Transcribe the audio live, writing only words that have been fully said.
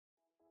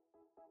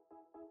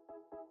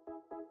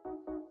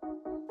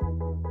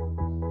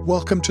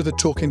Welcome to the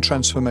Talking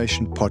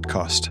Transformation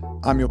podcast.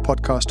 I'm your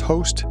podcast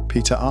host,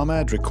 Peter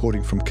Ahmad,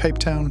 recording from Cape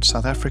Town,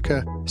 South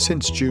Africa,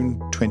 since June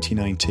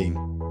 2019.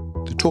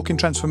 The Talking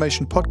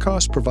Transformation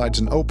podcast provides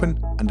an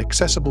open and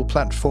accessible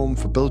platform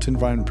for built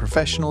environment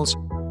professionals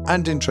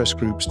and interest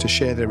groups to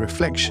share their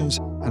reflections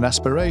and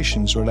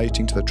aspirations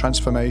relating to the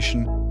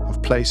transformation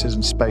of places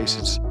and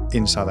spaces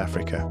in South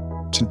Africa.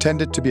 It's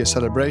intended to be a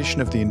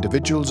celebration of the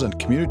individuals and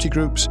community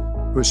groups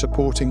who are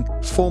supporting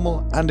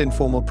formal and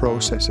informal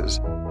processes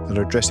that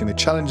are addressing the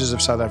challenges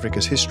of South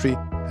Africa's history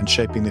and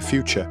shaping the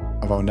future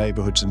of our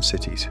neighbourhoods and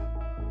cities.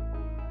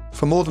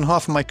 For more than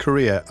half of my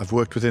career, I've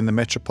worked within the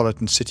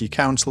Metropolitan City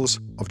Councils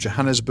of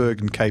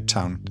Johannesburg and Cape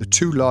Town, the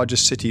two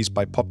largest cities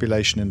by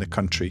population in the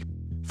country.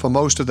 For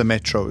most of the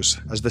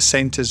metros, as the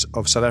centres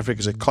of South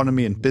Africa's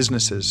economy and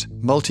businesses,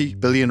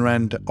 multi-billion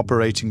rand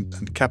operating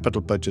and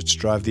capital budgets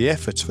drive the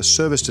efforts for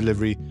service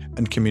delivery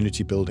and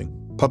community building.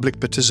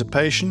 Public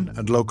participation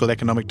and local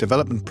economic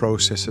development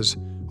processes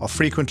are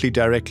frequently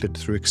directed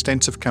through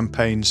extensive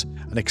campaigns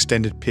and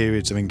extended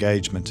periods of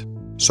engagement.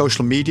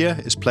 Social media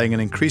is playing an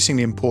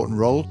increasingly important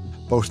role,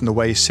 both in the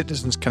way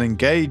citizens can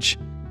engage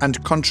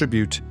and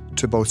contribute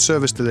to both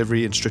service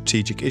delivery and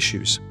strategic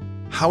issues.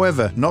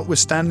 However,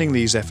 notwithstanding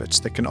these efforts,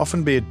 there can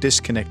often be a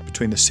disconnect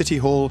between the City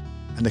Hall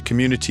and the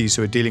communities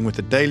who are dealing with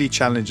the daily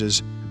challenges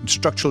and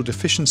structural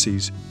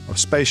deficiencies of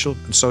spatial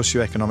and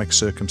socio-economic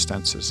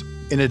circumstances.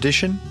 In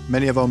addition,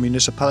 many of our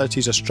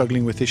municipalities are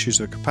struggling with issues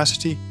of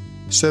capacity,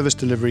 service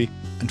delivery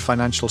and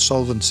financial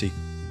solvency.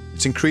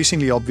 It's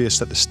increasingly obvious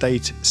that the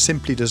state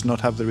simply does not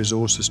have the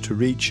resources to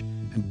reach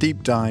and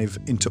deep dive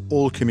into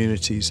all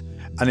communities,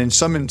 and in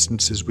some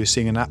instances we're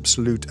seeing an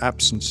absolute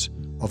absence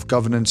of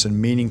governance and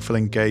meaningful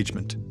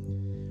engagement.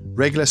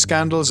 Regular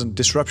scandals and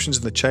disruptions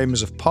in the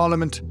chambers of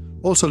Parliament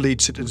also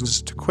lead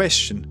citizens to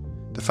question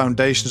the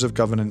foundations of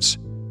governance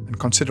and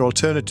consider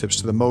alternatives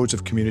to the modes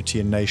of community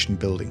and nation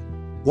building.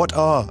 What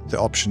are the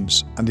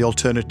options and the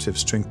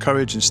alternatives to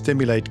encourage and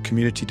stimulate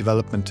community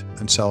development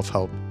and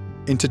self-help?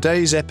 In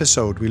today's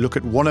episode, we look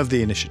at one of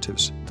the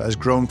initiatives that has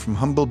grown from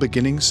humble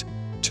beginnings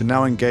to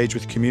now engage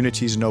with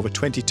communities in over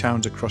 20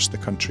 towns across the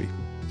country.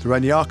 The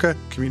Ranyaka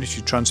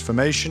Community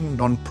Transformation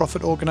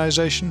non-profit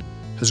organisation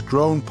has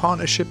grown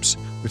partnerships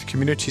with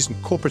communities in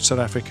corporate South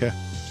Africa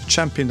to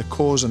champion the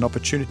cause and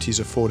opportunities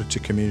afforded to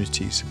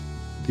communities.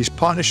 These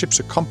partnerships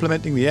are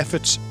complementing the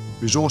efforts,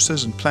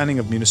 resources and planning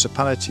of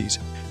municipalities,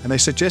 and they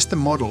suggest a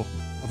model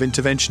of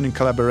intervention and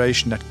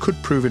collaboration that could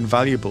prove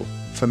invaluable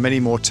for many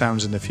more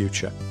towns in the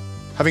future.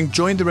 Having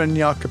joined the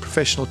Ranyaka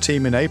professional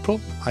team in April,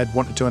 I had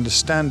wanted to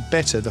understand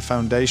better the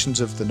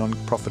foundations of the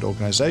non-profit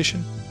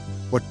organisation,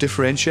 what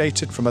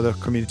differentiates it from other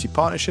community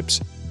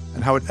partnerships,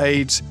 and how it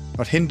aids,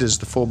 not hinders,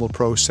 the formal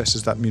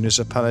processes that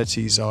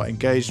municipalities are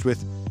engaged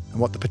with, and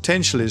what the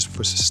potential is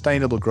for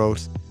sustainable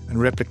growth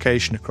and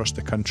replication across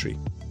the country.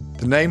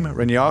 The name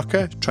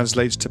Ranyaka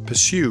translates to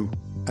pursue,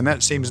 and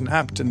that seems an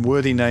apt and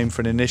worthy name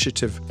for an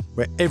initiative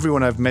where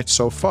everyone I've met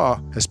so far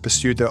has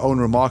pursued their own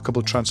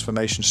remarkable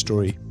transformation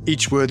story,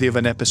 each worthy of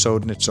an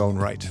episode in its own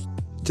right.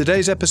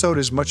 Today's episode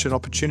is much an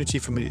opportunity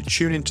for me to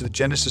tune into the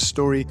genesis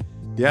story,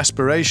 the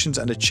aspirations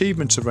and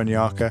achievements of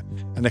Ranyaka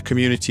and the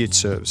community it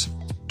serves.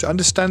 To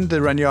understand the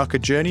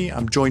Ranyaka journey,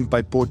 I'm joined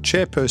by Board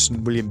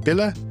Chairperson William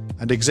Biller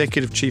and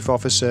Executive Chief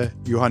Officer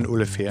Johan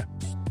Olivier.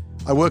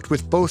 I worked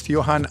with both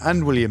Johan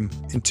and William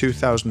in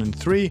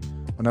 2003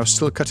 when I was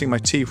still cutting my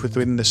teeth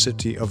within the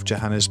city of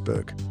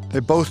Johannesburg. They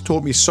both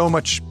taught me so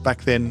much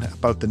back then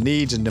about the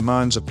needs and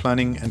demands of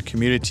planning and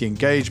community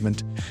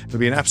engagement. It'll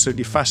be an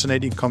absolutely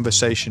fascinating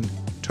conversation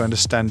to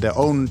understand their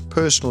own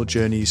personal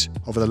journeys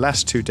over the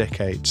last 2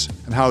 decades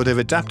and how they've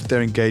adapted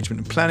their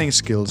engagement and planning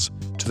skills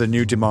to the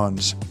new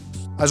demands.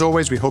 As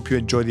always, we hope you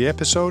enjoy the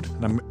episode,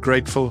 and I'm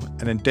grateful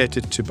and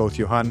indebted to both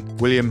Johan,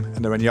 William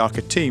and the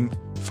Ranyaka team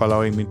for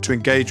allowing me to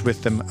engage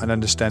with them and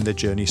understand their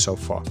journey so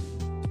far.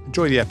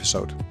 Enjoy the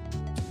episode.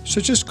 So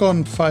just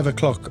gone 5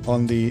 o'clock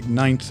on the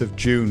 9th of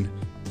June,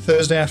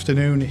 Thursday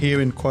afternoon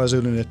here in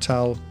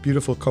KwaZulu-Natal,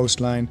 beautiful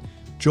coastline,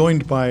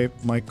 joined by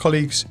my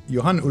colleagues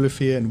Johan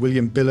Olivier and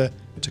William Biller.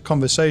 It's a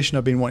conversation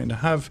I've been wanting to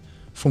have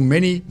for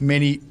many,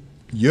 many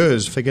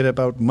years, forget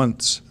about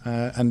months,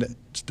 and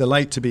it's a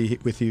delight to be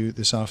with you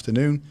this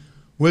afternoon.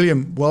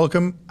 William,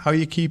 welcome. How are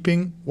you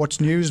keeping? What's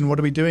news and what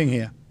are we doing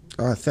here?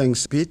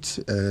 Thanks, Pete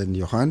and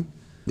Johan.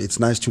 It's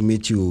nice to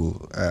meet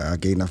you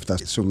again after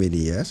so many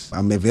years.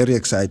 I'm very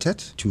excited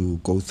to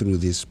go through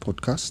this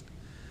podcast,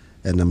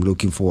 and I'm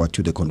looking forward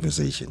to the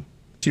conversation.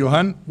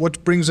 Johan,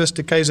 what brings us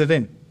to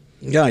KZN?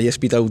 Yes,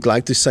 Pete, I would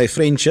like to say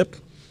friendship.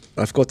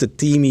 I've got a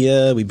team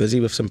here. We're busy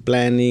with some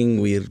planning.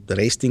 We're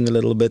resting a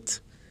little bit.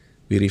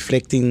 We're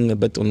reflecting a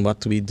bit on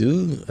what we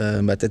do.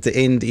 But at the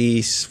end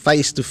is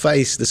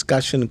face-to-face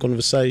discussion and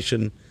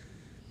conversation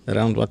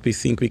around what we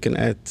think we can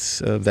add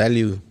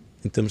value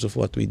in terms of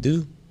what we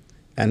do.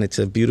 And it's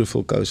a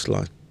beautiful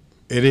coastline.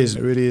 It is.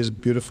 It really is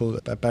beautiful,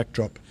 that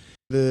backdrop.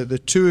 The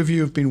two of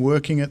you have been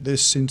working at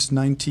this since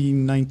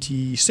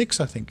 1996,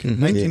 I think.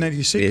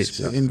 1996,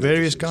 Yes, in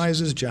various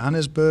guises,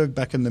 Johannesburg,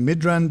 back in the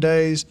Midrand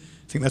days.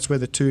 I think that's where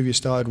the two of you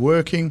started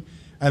working.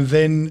 And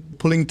then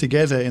pulling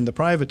together in the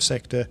private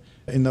sector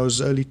in those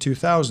early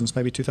 2000s,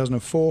 maybe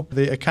 2004,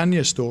 the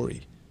Akanya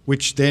story,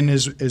 which then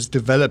is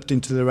developed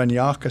into the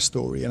Ranyaka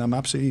story. And I'm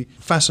absolutely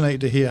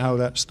fascinated to hear how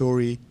that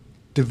story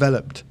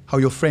developed, how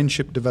your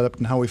friendship developed,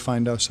 and how we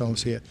find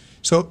ourselves here.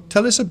 So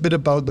tell us a bit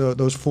about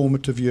those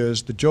formative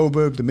years, the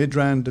Joburg, the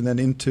Midrand, and then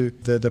into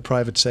the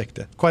private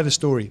sector. Quite a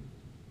story.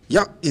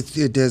 Yeah,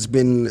 it has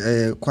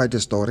been quite a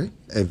story,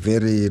 a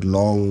very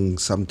long,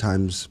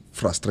 sometimes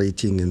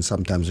frustrating and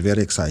sometimes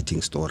very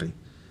exciting story.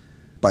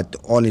 But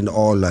all in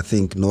all, I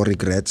think no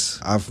regrets.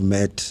 I've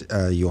met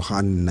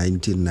Johan in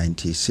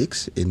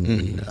 1996 in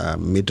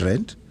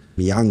Midrand,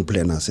 young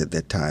planners at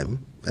that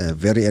time,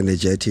 very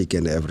energetic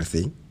and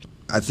everything.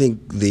 I think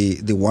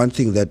the one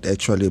thing that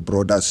actually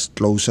brought us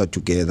closer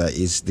together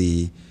is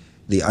the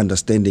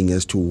understanding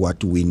as to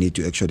what we need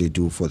to actually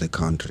do for the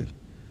country.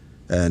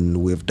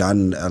 And we've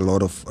done a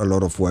lot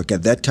of work.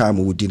 At that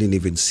time, we didn't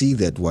even see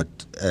that what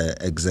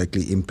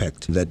exactly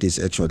impact that is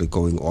actually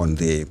going on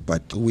there.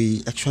 But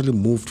we actually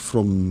moved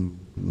from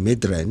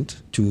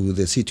Midrand to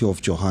the city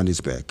of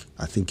Johannesburg.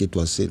 I think it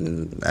was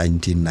in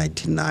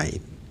 1999.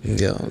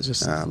 Yeah,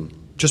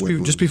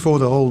 just before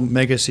the whole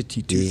mega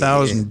city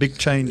 2000, big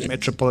change,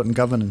 metropolitan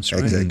governance,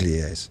 right? Exactly,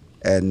 yes.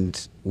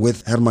 And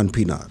with Herman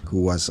Pienaar,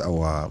 who was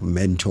our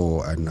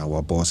mentor and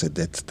our boss at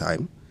that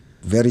time.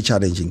 Very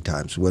challenging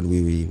times when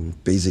we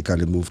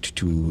basically moved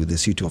to the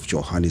city of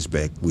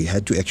Johannesburg. We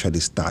had to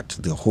actually start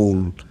the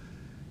whole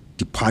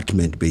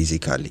department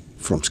basically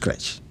from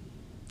scratch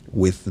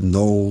with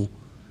no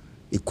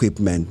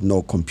equipment,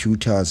 no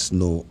computers,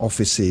 no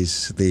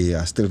offices.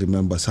 I still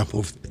remember some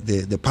of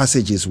the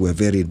passages were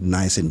very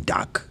nice and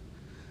dark.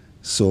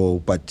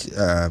 So, but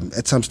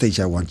at some stage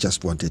I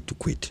just wanted to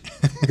quit.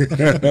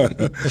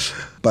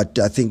 But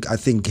I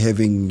think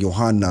having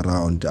Johan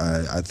around,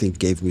 I think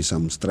gave me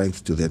some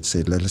strength to that.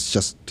 Say, let's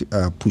just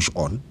push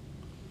on.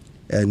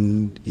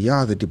 And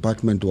yeah, the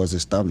department was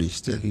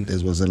established. And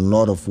there was a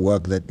lot of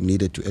work that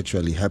needed to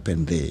actually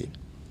happen there.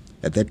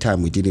 At that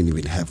time, we didn't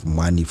even have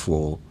money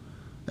for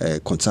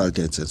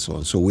consultants and so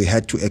on. So we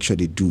had to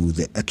actually do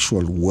the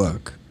actual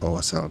work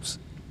ourselves.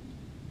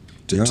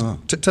 Yeah.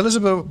 Tell us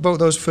about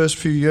those first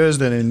few years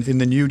then in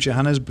the new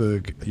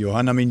Johannesburg,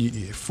 Johan. I mean,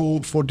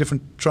 four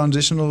different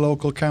transitional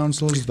local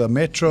councils, the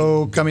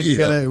metro coming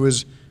together. It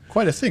was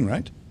quite a thing,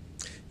 right?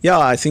 Yeah,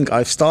 I think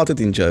I've started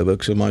in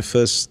Joburg. So my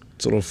first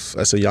sort of,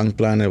 as a young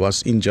planner,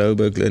 was in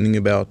Joburg learning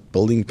about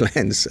building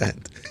plans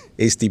and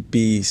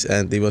STPs.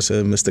 And there was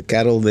a Mr.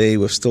 Carroll there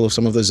with still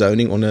some of the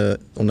zoning on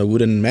a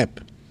wooden map.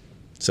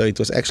 So it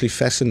was actually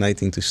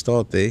fascinating to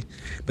start there.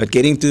 But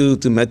getting to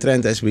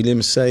Midrand, as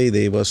William say,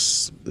 there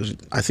was,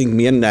 I think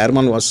me and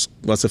Herman was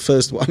the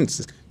first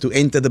ones to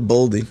enter the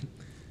building.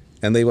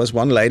 And there was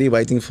one lady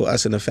waiting for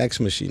us in a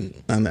fax machine.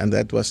 And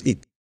that was it.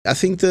 I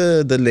think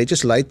the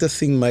legislative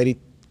thing made it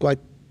quite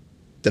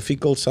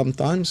difficult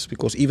sometimes,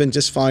 because even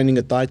just finding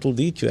a title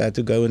deed, you had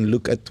to go and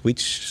look at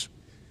which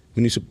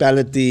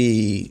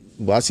municipality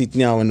was it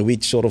now and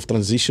which sort of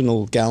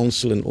transitional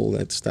council and all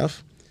that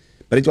stuff.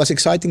 But it was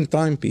exciting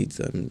time, Pete.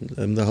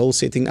 The whole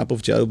setting up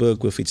of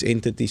Joburg with its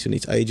entities and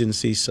its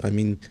agencies. I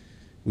mean,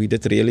 we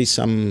did really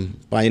some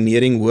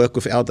pioneering work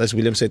without, as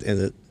William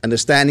said,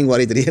 understanding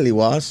what it really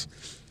was.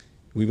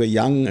 We were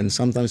young and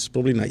sometimes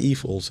probably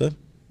naive also.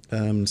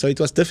 So it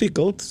was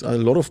difficult. A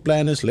lot of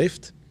planners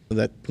left.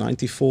 That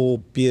 94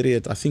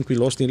 period, I think we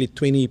lost nearly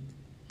 20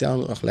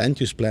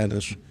 land use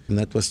planners. And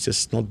that was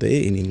just not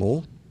there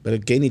anymore. But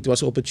again, it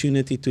was an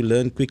opportunity to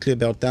learn quickly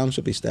about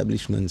township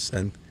establishments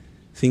and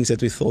things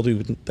that we thought it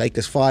would take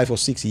us 5 or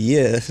 6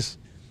 years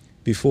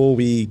before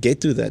we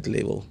get to that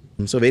level.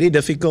 So very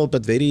difficult,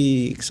 but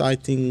very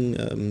exciting,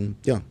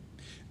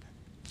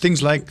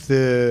 Things like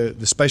the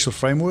spatial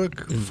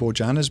framework for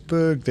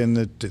Johannesburg, then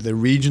the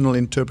regional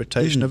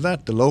interpretation of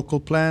that, the local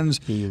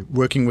plans,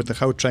 working with the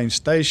Gautrain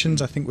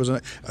stations, I think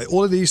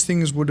all of these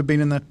things would have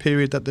been in that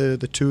period that the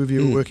two of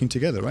you were working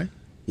together, right?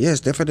 Yes,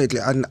 definitely.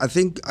 And I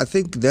think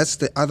that's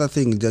the other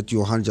thing that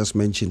Johan just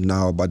mentioned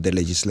now about the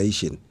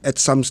legislation. At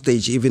some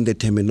stage, even the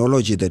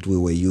terminology that we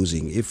were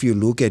using, if you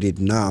look at it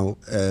now,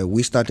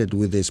 we started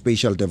with the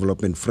spatial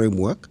development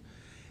framework,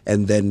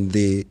 and then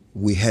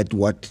we had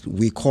what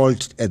we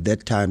called at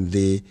that time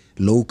the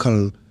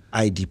local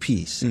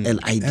IDPs,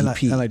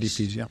 LIDPs.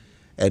 LIDPs, yeah.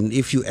 And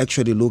if you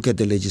actually look at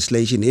the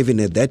legislation, even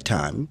at that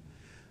time,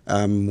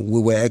 we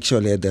were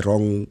actually at the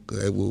wrong,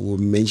 we were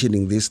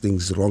mentioning these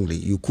things wrongly.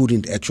 You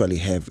couldn't actually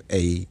have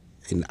an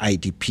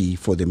IDP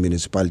for the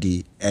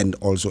municipality and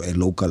also a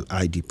local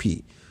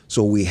IDP.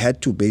 So we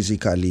had to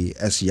basically,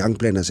 as young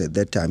planners at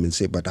that time, and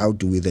say, but how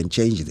do we then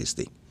change this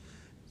thing?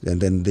 And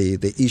then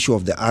the issue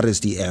of the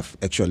RSDF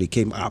actually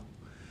came up.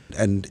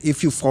 And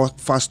if you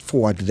fast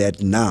forward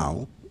that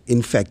now,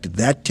 in fact,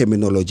 that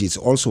terminology is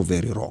also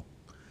very wrong.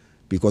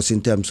 because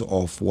in terms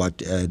of what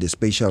the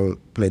Spatial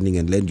Planning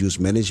and Land Use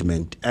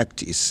Management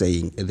Act is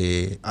saying,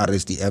 the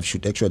RSDF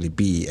should actually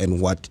be, and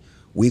what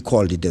we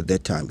called it at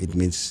that time, it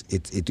means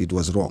it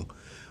was wrong.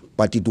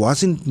 But it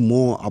wasn't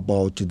more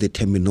about the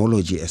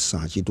terminology as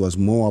such. It was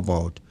more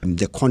about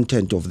the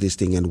content of this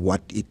thing and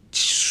what it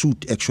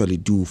should actually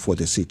do for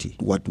the city,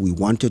 what we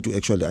wanted to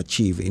actually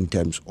achieve in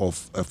terms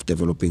of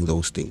developing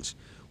those things,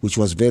 which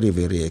was very,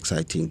 very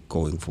exciting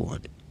going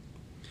forward.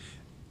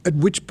 At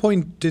which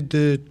point did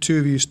the two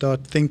of you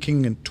start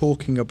thinking and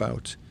talking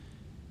about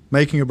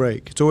making a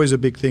break? It's always a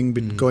big thing,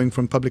 going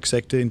from public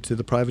sector into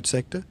the private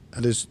sector.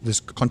 And there's this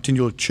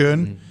continual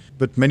churn,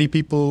 but many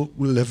people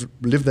will have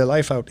lived their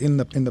life out in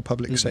the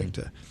public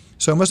sector.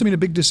 So it must have been a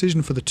big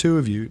decision for the two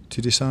of you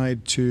to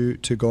decide to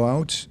go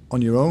out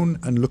on your own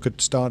and look at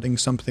starting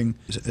something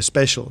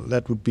special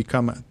that would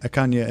become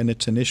Akanya in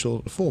its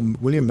initial form.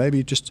 William,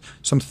 maybe just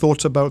some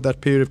thoughts about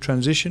that period of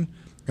transition,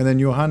 and then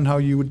Johan, how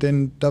you would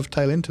then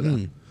dovetail into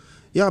that.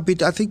 Yeah,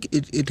 but I think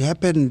it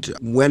happened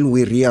when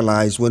we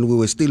realized, when we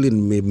were still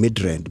in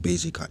Midrand,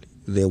 basically,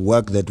 the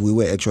work that we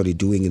were actually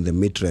doing in the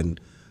Midrand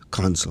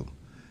Council.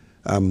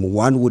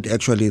 One would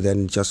actually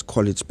then just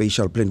call it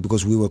spatial plan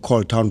because we were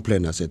called town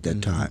planners at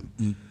that time.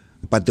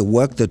 But the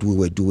work that we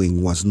were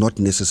doing was not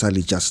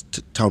necessarily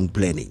just town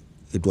planning.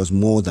 It was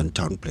more than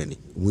town planning.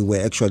 We were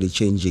actually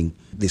changing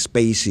the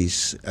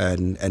spaces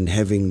and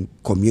having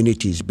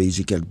communities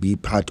basically be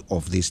part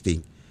of this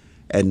thing.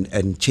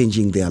 And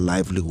changing their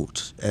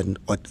livelihoods. And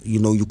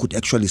you could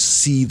actually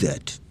see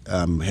that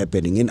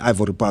happening. In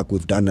Ivory Park,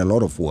 we've done a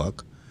lot of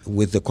work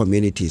with the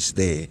communities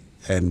there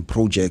and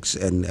projects,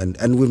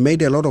 and we've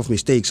made a lot of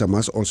mistakes, I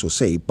must also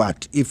say.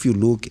 But if you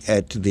look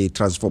at the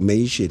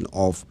transformation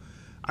of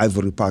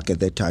Ivory Park at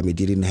that time, it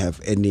didn't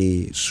have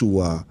any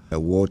sewer,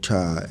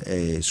 water,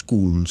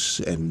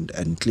 schools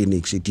and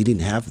clinics. It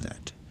didn't have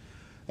that.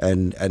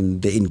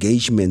 And the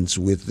engagements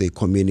with the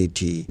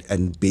community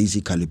and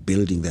basically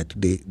building that,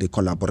 the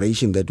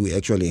collaboration that we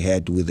actually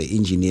had with the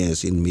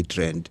engineers in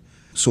Midrand,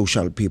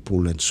 social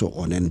people and so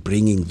on, and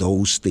bringing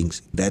those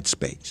things, that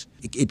space.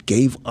 It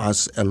gave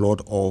us a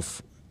lot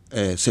of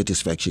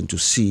satisfaction to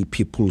see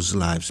people's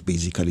lives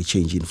basically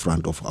change in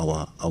front of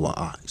our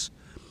eyes.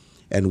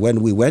 And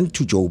when we went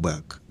to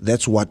Joburg,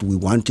 that's what we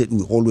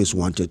always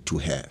wanted to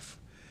have.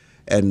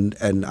 And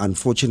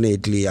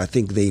unfortunately, I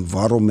think the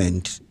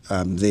environment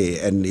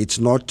there, and it's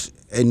not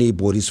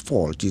anybody's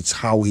fault, it's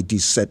how it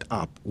is set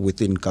up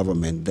within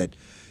government, that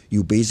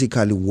you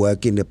basically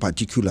work in a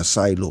particular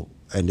silo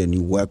and then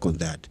you work on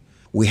that.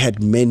 We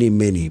had many,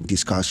 many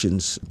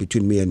discussions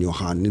between me and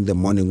Johan. In the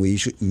morning, we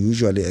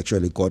usually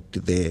actually got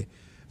there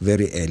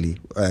very early.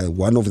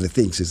 One of the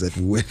things is that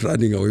we were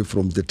running away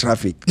from the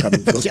traffic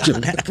coming from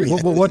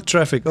Joburg. What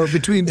traffic? Oh,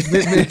 between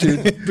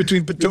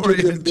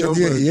Pretoria and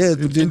Joburg.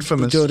 Yeah,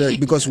 infamous. Pretoria,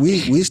 because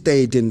we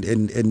stayed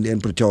in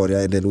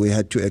Pretoria and then we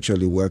had to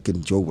actually work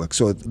in Joburg.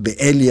 So the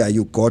earlier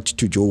you got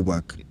to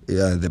Joburg,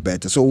 the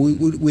better. So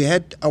we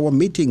had our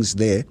meetings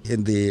there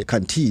in the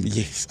canteen.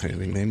 Yes, I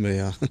remember,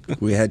 yeah.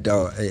 We had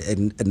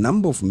a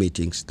number of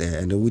meetings there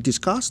and we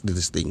discussed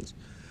these things.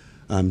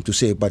 To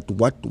say, but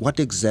what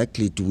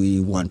exactly do we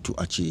want to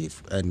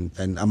achieve?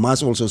 And I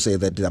must also say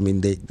that, I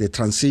mean, the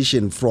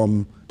transition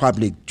from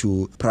public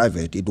to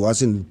private, it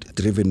wasn't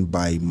driven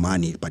by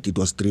money, but it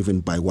was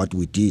driven by what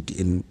we did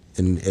in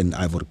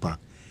Ivory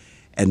Park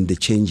and the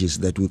changes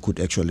that we could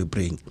actually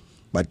bring.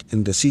 But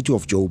in the city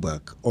of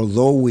Joburg,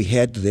 although we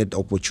had that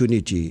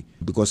opportunity,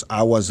 because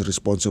I was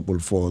responsible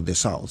for the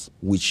South,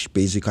 which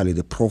basically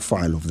the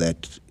profile of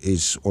that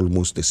is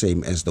almost the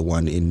same as the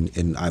one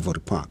in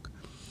Ivory Park.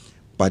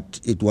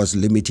 But it was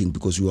limiting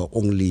because you are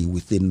only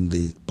within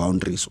the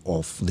boundaries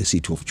of the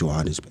city of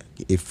Johannesburg.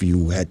 If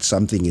you had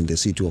something in the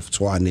city of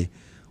Tshwane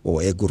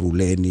or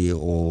Ekurhuleni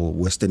or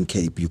Western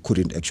Cape, you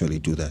couldn't actually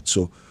do that.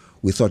 So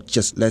we thought,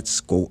 just let's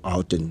go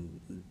out and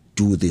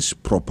do this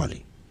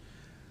properly.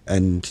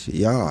 And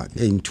yeah,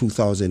 in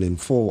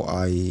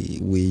 2004,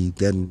 we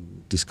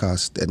then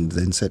discussed and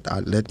then said,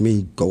 let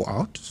me go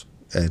out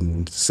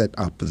and set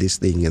up this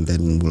thing, and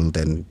then we'll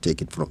then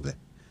take it from there.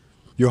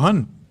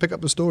 Johan, pick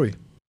up the story.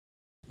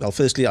 Well,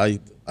 firstly, I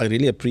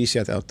really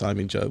appreciate our time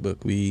in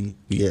Joburg. We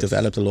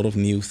developed a lot of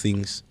new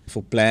things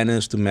for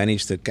planners to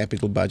manage the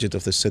capital budget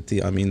of the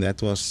city. I mean,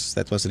 that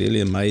was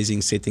really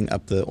amazing, setting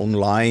up the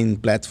online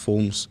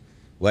platforms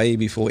way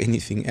before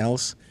anything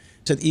else.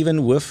 So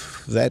even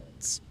with that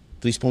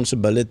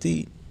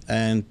responsibility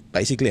and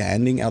basically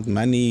handing out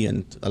money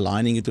and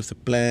aligning it with the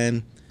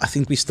plan, I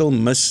think we still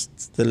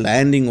missed the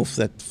landing of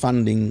that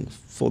funding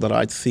for the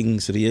right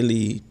things,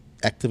 really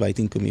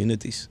activating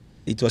communities.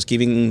 It was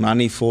giving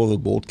money for the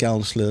board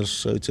councillors,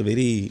 so it's a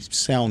very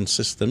sound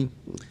system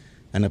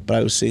and a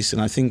process.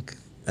 And I think,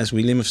 as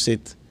William have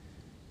said,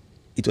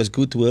 it was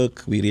good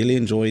work. We really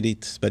enjoyed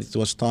it, but it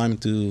was time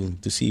to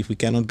see if we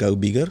cannot go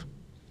bigger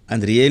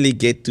and really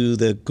get to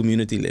the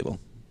community level.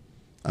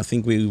 I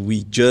think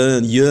we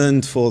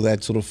yearned for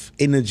that sort of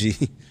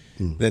energy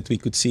that we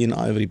could see in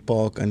Ivory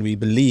Park, and we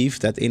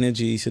believe that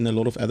energy is in a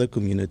lot of other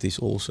communities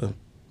also.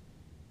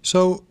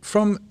 So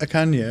from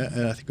Akanya,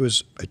 and I think it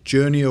was a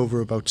journey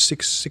over about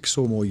six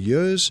or more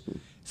years,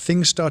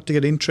 things start to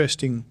get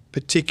interesting,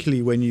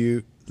 particularly when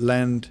you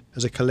land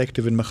as a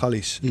collective in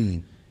Magalies,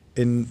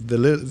 in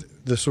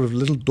the sort of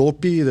little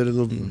dorpie, the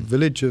little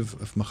village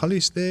of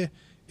Magalies there,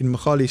 in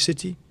Magali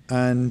City.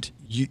 And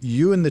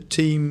you and the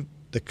team,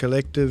 the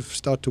collective,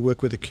 start to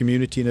work with the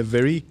community in a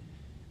very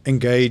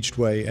engaged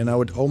way, and I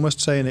would almost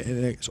say in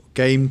a sort of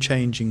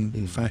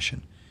game-changing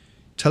fashion.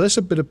 Tell us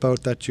a bit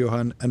about that,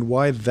 Johan, and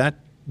why that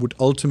would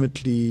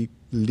ultimately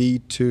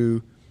lead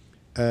to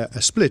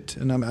a split.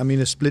 And I mean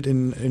a split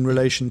in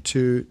relation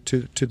to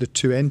the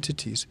two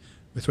entities,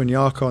 with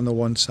Wanyaka on the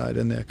one side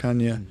and the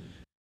Akanya.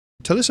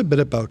 Tell us a bit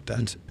about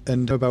that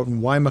and about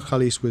why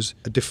Magalies was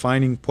a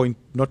defining point,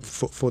 not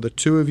for the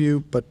two of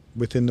you, but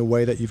within the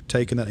way that you've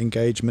taken that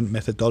engagement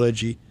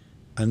methodology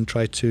and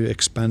tried to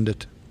expand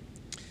it.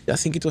 I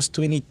think it was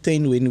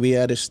 2010 when we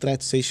had a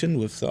strat session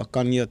with the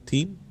Akanya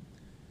team.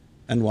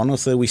 And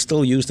we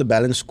still use the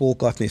balanced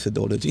scorecard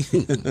methodology.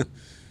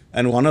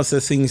 And one of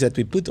the things that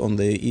we put on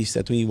there is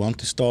that we want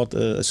to start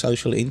a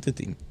social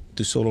entity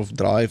to sort of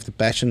drive the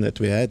passion that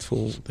we had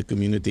for the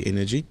community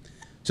energy.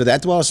 So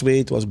that was where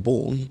it was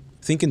born.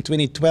 I think in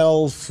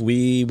 2012,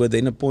 we were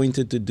then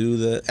appointed to do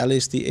the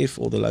LSDF,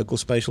 or the Local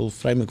Spatial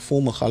Framework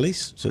for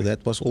Magalies. So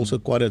that was also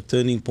quite a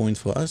turning point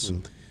for us.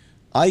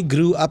 I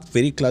grew up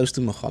very close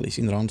to Magalies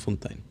in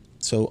Randfontein.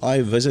 So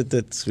I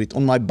visited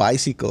on my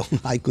bicycle.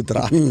 I could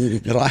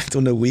ride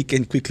on a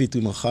weekend quickly to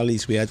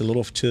Magalies. We had a lot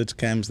of church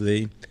camps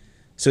there.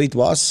 So it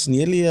was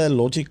nearly a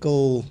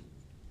logical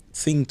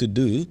thing to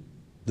do.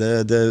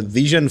 The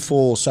vision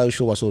for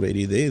social was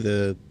already there,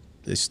 the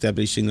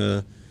establishing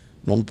a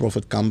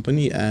non-profit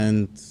company,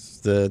 and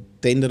the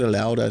tender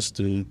allowed us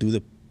to do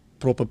the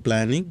proper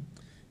planning.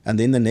 And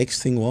then the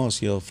next thing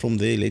was, from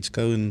there, let's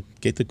go and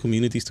get the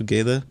communities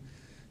together.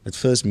 At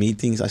first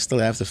meetings, I still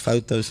have the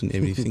photos and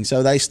everything.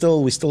 So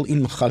we're still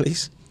in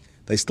Magalies.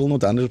 They're still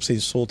not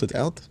 100% sorted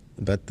out,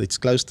 but it's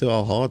close to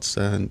our hearts,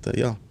 and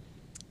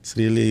it's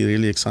really,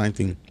 really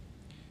exciting.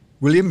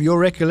 William, your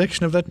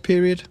recollection of that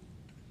period?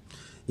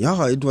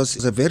 Yeah, it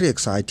was a very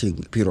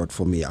exciting period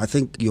for me. I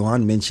think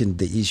Johan mentioned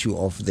the issue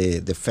of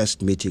the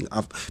first meeting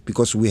up,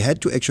 because we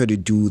had to actually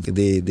do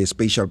the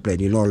spatial plan,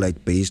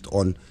 like based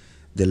on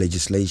the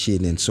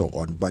legislation and so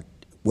on. But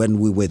when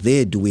we were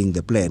there doing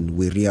the plan,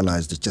 we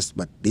realized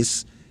but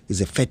this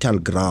is a fertile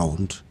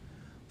ground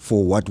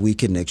for what we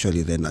can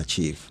actually then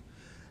achieve.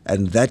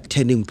 And that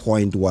turning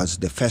point was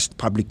the first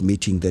public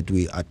meeting that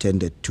we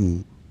attended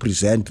to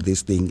present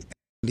this thing.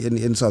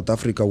 In South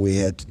Africa, we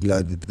had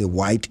the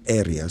white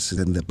areas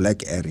and the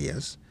black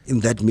areas. In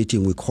that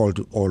meeting, we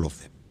called all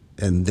of them,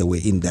 and they were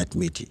in that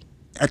meeting.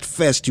 At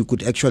first, you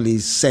could actually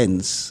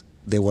sense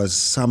there was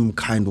some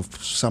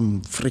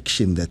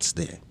friction that's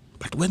there.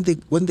 But when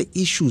the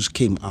issues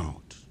came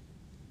out,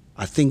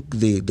 I think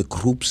the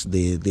groups,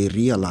 they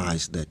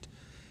realized that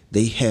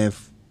they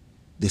have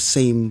the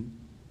same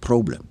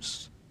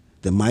problems.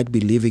 They might be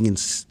living in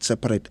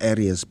separate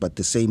areas, but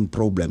the same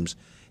problems.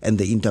 And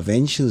the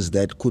interventions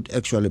that could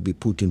actually be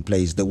put in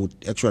place, that would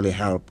actually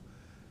help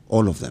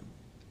all of them.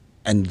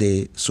 And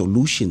the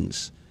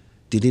solutions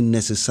didn't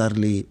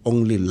necessarily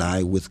only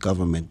lie with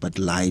government, but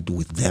lied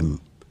with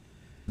them.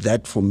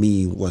 That for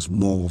me was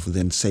more of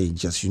them saying,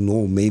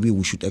 maybe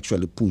we should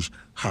actually push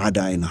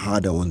harder and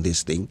harder on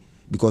this thing.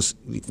 Because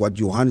what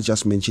Johan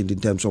just mentioned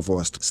in terms of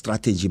our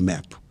strategy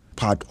map,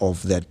 part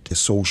of that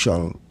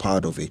social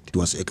part of it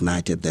was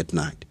ignited that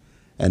night.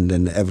 And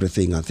then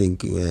everything, I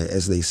think,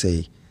 as they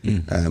say,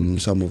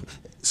 some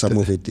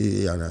of it.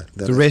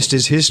 The rest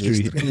is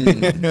history.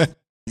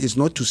 It's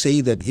not to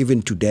say that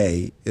even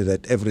today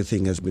that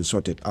everything has been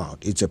sorted out.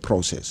 It's a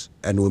process.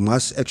 And we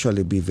must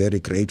actually be very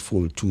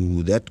grateful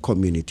to that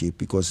community,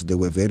 because they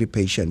were very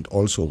patient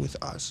also with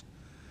us.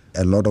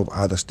 A lot of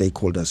other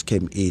stakeholders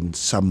came in.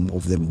 Some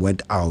of them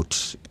went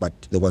out, but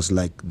there was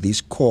like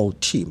this core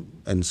team,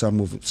 and some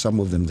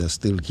of them, they're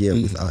still here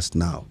with us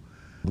now.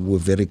 We're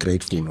very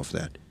grateful of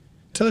that.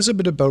 Tell us a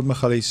bit about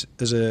Magalies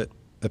as a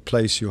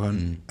place,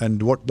 Johan,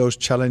 and what those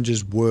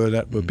challenges were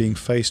that were being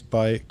faced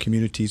by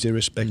communities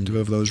irrespective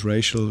of those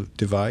racial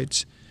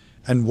divides,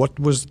 and what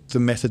was the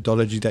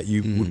methodology that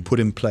you would put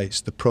in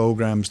place, the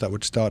programs that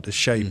would start to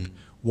shape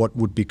what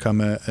would become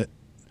not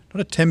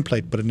a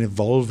template, but an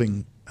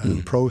evolving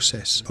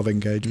process of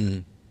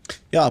engagement.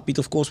 Yeah, Pete,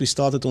 of course, we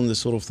started on the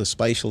sort of the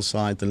spatial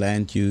side, the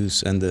land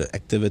use and the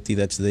activity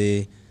that's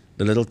there.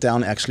 The little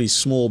town actually is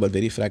small but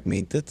very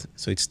fragmented,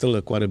 so it's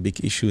still quite a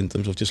big issue in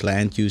terms of just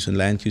land use and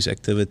land use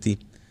activity.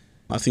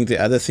 I think the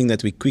other thing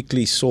that we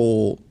quickly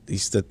saw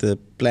is that the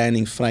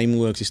planning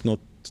frameworks is not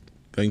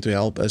going to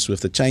help us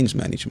with the change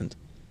management.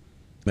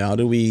 How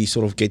do we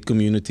sort of get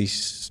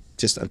communities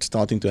just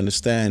starting to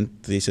understand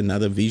there's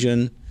another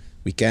vision,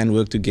 we can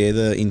work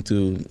together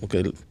into,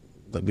 okay,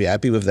 we're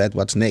happy with that,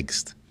 what's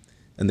next?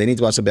 And then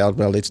it was about,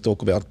 let's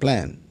talk about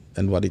plan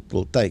and what it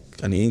will take.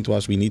 And then it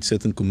was, we need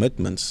certain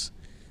commitments.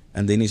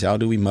 And then is, how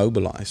do we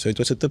mobilize? So it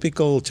was a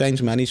typical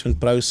change management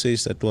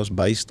process that was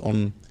based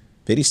on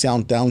very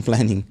sound town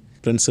planning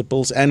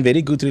principles and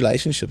very good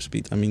relationships,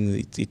 Pete. I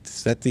mean,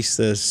 that is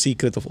the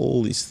secret of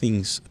all these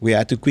things. We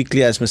had to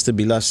quickly, as Mr.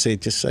 Bilas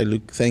said, just say,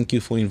 look, thank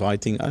you for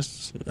inviting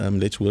us.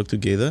 Let's work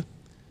together.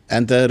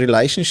 And the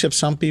relationship,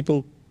 some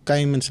people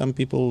came and some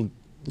people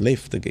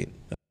left again.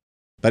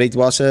 But it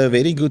was a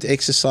very good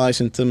exercise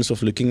in terms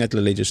of looking at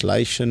the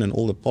legislation and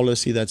all the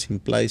policy that's in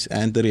place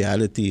and the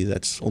reality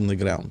that's on the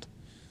ground.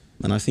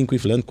 And I think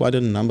we've learned quite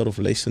a number of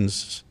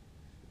lessons,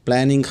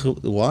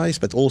 planning-wise,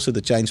 but also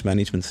the change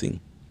management thing.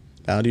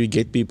 How do you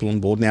get people on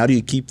board and how do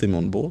you keep them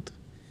on board?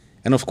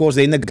 And of course,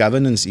 then the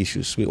governance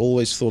issues. We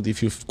always thought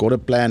if you've got a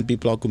plan,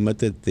 people are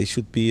committed, there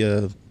should be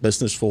a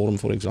business forum,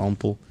 for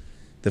example,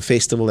 the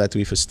festival that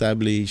we've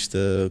established,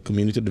 the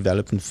community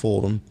development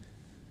forum.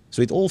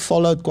 So it all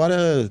followed quite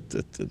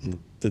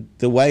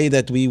the way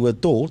that we were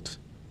taught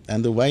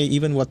and the way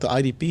even what the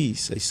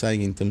IDPs are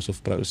saying in terms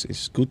of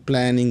process. Good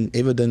planning,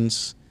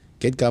 evidence,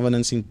 get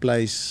governance in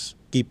place,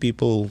 keep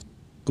people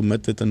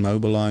committed and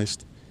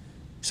mobilized.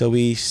 So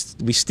we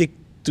stick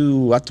to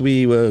what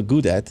we were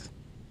good at,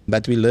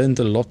 but we learned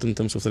a lot in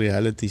terms of the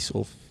realities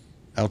of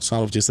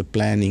outside of just the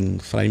planning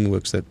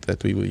frameworks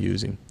that we were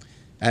using.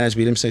 And as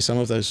Willem says, some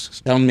of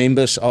those town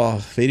members are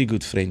very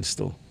good friends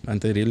still, and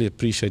they really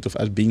appreciate of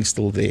us being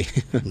still there.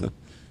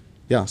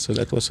 Yeah, so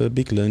that was a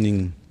big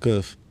learning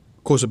curve.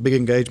 Of course, a big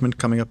engagement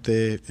coming up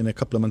there in a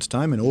couple of months'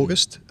 time in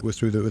August with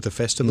the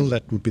festival.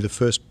 That would be the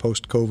first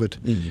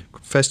post-COVID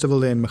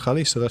festival there in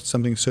Magalies, so that's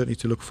something certainly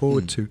to look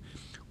forward to.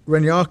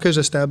 Renyaka has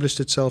established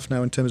itself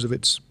now in terms of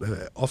its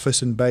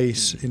office and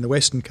base in the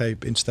Western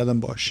Cape in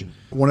Stellenbosch.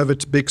 One of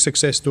its big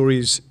success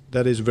stories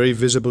that is very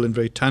visible and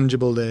very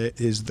tangible there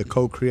is the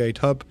Co-Create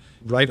Hub,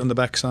 right on the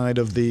backside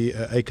of the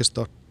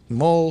Acresdot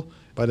Mall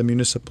by the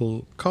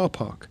municipal car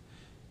park.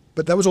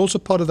 But that was also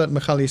part of that,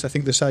 Magalies, I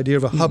think, this idea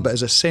of a hub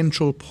as a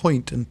central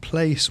point and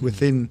place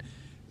within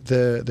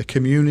the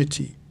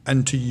community,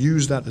 and to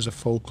use that as a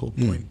focal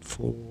point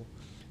for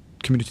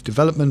community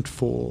development,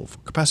 for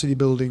capacity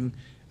building,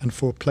 and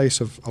for a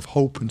place of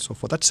hope and so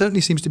forth. That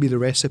certainly seems to be the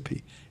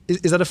recipe.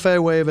 Is that a fair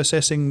way of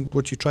assessing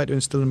what you try to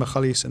instill in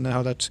Magalies and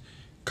how that's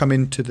come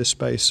into the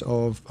space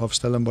of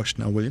Stellenbosch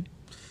now, William?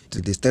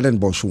 The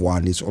Stellenbosch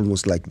one is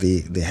almost like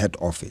the head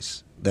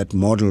office. That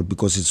model,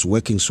 because it's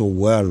working so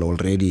well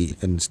already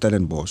in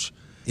Stellenbosch,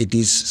 it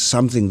is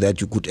something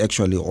that you could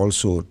actually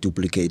also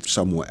duplicate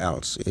somewhere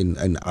else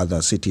in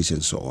other cities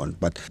and so on.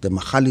 But the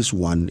Magalies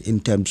one, in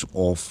terms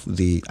of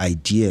the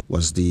idea,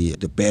 was the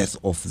birth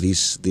of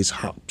these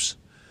hubs.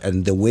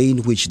 And the way in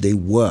which they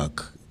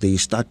work, they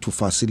start to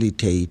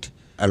facilitate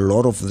a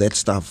lot of that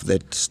stuff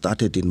that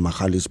started in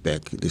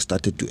Magaliesberg. They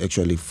started to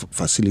actually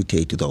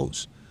facilitate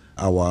those.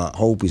 Our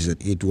hope is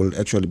that it will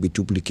actually be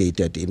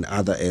duplicated in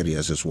other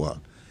areas as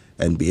well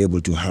and be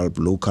able to help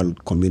local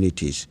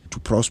communities to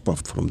prosper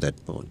from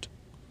that point.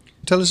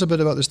 Tell us a bit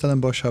about the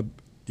Stellenbosch Hub,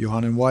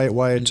 Johan, and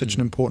why it's such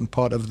an important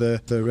part of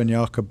the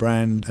Renyaka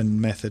brand and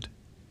method.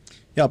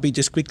 Yeah, but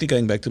just quickly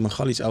going back to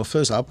Magalies, our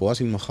first hub was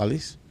in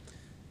Magalies.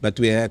 But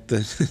we had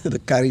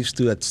the courage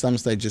to at some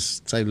stage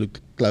just say,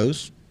 look,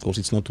 close, because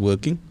it's not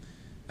working.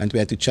 And we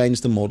had to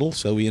change the model.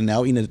 So we are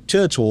now in a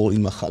church hall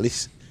in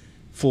Magalies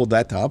for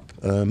that hub.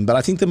 But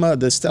I think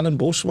the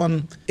Stellenbosch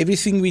one,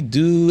 everything we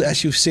do,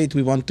 as you've said,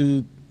 we want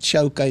to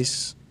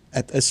showcase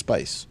at a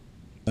space.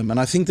 And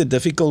I think the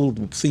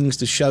difficult things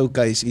to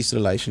showcase is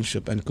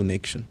relationship and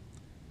connection.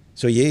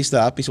 So yes,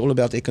 the hub is all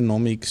about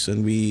economics,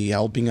 and we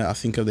helping, I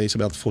think there's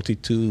about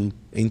 42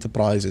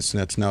 enterprises, and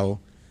that's now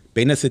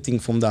benefiting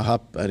from the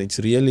hub, and it's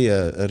really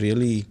a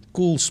really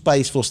cool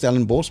space for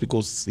Stellenbosch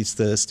because it's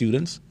the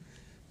students.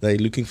 They're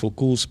looking for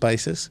cool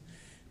spaces.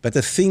 But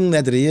the thing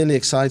that really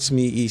excites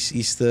me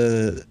is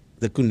the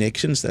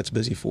connections that's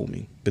busy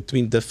forming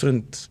between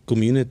different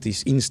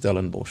communities in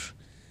Stellenbosch.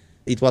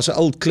 It was an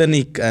old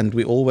clinic, and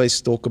we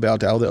always talk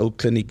about how the old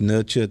clinic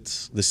nurtured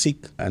the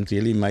sick and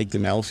really make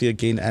them healthy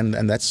again.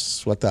 And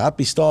that's what the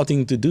hub is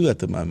starting to do at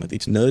the moment.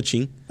 It's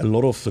nurturing a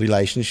lot of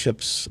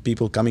relationships,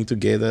 people coming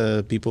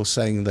together, people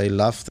saying they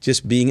love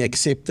just being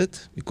accepted,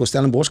 because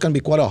Stellenbosch can be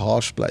quite a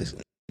harsh place.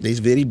 There's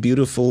very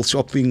beautiful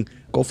shopping,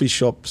 coffee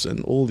shops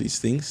and all these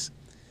things.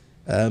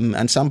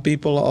 And some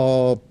people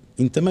are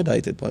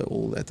intimidated by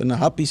all that. And the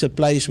hub is a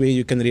place where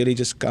you can really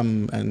just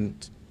come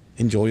and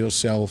enjoy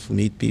yourself,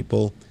 meet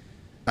people.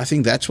 I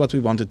think that's what we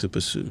wanted to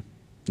pursue,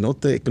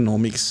 not the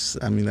economics.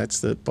 I mean,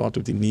 that's the part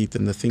of the need,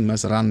 and the thing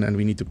must run, and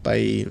we need to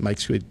pay, make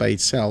sure it pays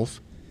itself.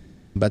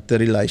 But the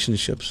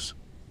relationships,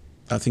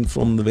 I think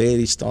from the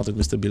very start, as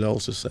Mr. Bila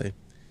also say,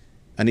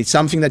 and it's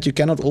something that you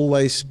cannot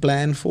always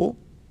plan for.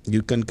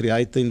 You can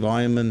create the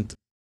environment.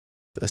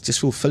 It's just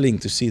fulfilling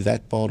to see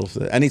that part of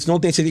the, and it's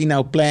not necessarily in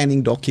our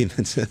planning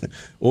documents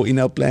or in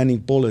our planning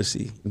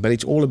policy, but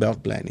it's all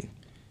about planning.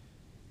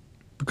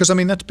 Because, I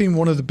mean, that's been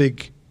one of the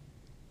big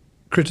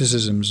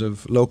criticisms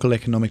of local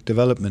economic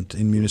development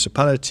in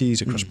municipalities,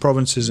 across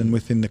provinces and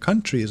within the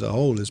country as a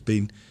whole, has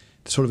been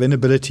the sort of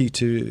inability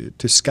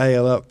to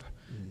scale up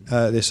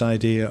this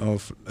idea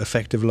of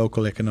effective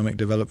local economic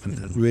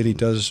development that really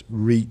does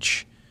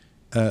reach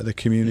the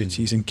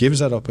communities and gives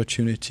that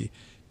opportunity.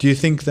 Do you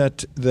think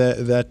that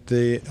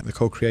the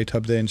Co-Create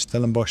Hub there in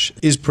Stellenbosch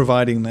is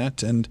providing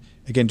that? And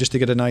again, just to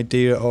get an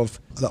idea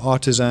of the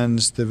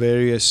artisans, the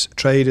various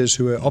traders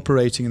who are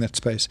operating in that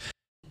space,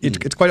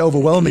 it's quite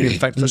overwhelming, in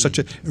fact, for such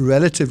a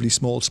relatively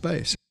small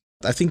space.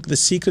 I think the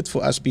secret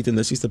for us, Peter, and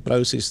this is the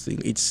process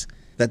thing, it's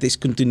that there's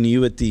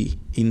continuity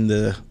in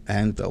the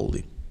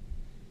hand-holding.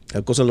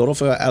 Because a lot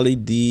of our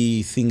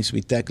LED things we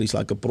tackle is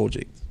like a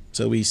project.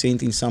 So we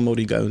send in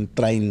somebody go and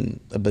train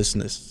a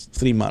business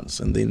 3 months,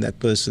 and then that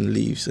person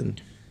leaves,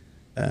 and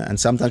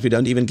sometimes we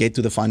don't even get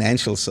to the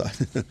financial side.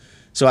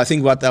 So I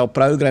think what our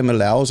program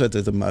allows us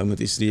at the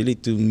moment is really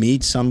to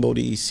meet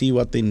somebody, see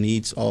what their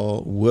needs are,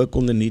 work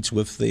on the needs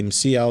with them,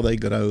 see how they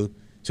grow.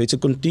 So it's a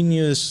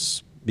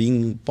continuous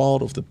being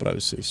part of the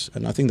process,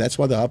 and I think that's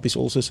why the hub is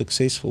also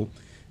successful.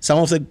 Some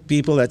of the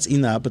people that's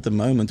in the hub at the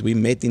moment, we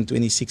met in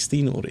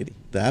 2016 already.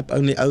 The hub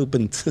only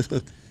opened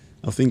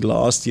I think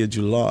last year,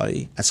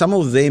 July. And some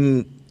of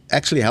them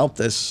actually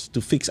helped us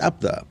to fix up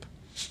the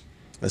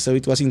hub. So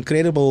it was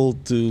incredible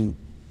to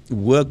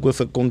work with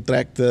a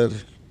contractor,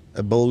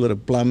 a builder, a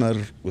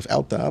plumber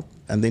without the hub,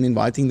 and then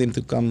inviting them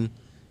to come,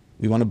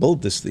 we want to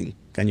build this thing.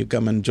 Can you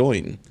come and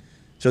join?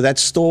 So that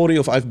story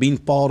of I've been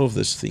part of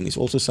this thing is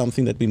also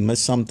something that we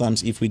miss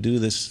sometimes if we do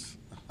this,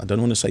 I don't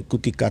want to say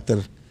cookie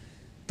cutter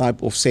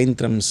type of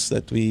centrums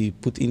that we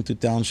put into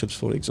townships,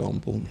 for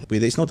example,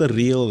 where there's not a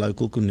real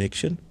local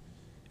connection.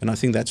 And I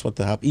think that's what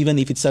the hub, even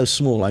if it's so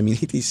small, I mean,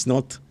 it is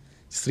not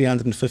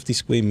 350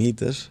 square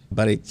meters,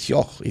 but it's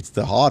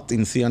the heart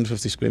in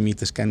 350 square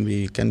meters can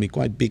be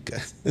quite big.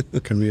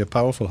 It can be a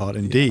powerful heart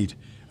indeed.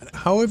 Yeah.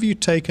 How have you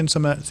taken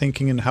some of that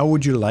thinking, and how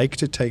would you like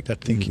to take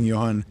that thinking,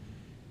 Johan,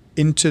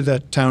 into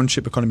that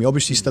township economy?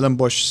 Obviously,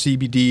 Stellenbosch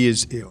CBD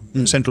is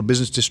central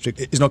business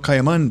district. Is not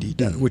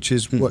Kayamandi, which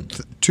is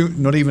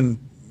not even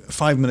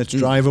 5 minutes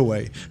drive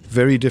away,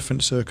 very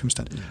different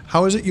circumstance.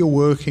 How is it you're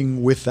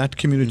working with that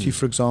community,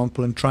 for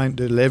example, and trying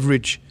to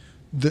leverage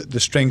the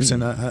strengths?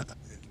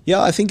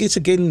 Yeah, I think it's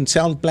again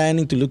sound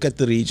planning to look at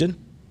the region,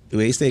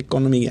 where's the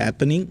economy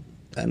happening,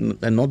 and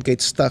not get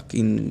stuck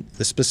in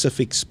the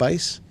specific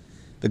space.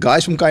 The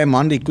guys from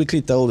Kayamandi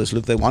quickly told us,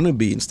 look, they want to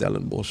be in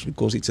Stellenbosch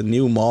because it's a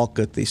new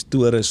market, there's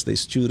tourists,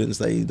 there's students,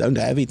 they don't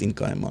have it in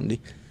Kayamandi.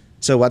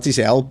 So what is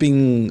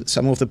helping,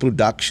 some of the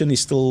production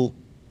is still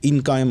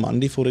in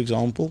Kayamandi, for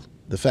example.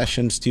 The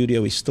fashion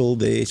studio is still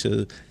there,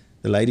 so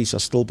the ladies are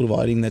still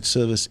providing that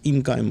service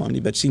in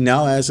Kayamandi. But she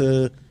now has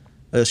a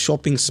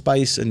shopping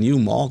space, a new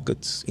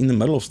market in the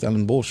middle of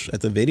Stellenbosch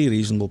at a very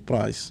reasonable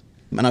price.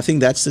 And I think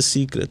that's the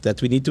secret,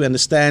 that we need to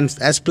understand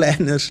as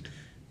planners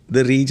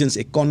the region's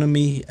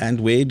economy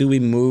and where do we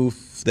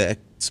move the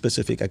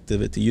specific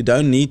activity. You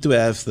don't need to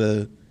have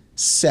the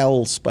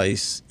sell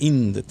space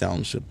in the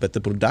township, but the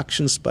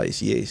production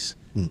space, yes.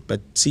 But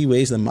see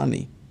where's the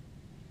money.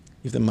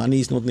 If the money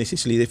is not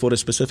necessarily there for a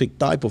specific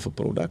type of a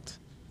product,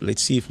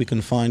 let's see if we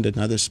can find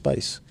another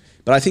space.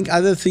 But I think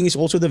other thing is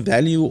also the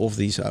value of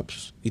these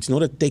hubs. It's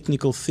not a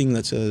technical thing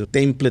that's a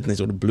template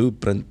or a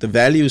blueprint. The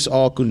values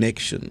are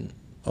connection,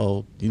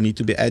 or you need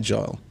to be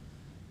agile.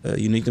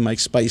 You need to make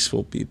space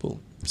for people.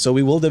 So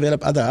we will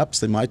develop other hubs.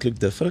 They might look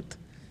different,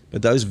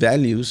 but those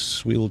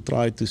values we will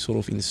try to sort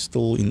of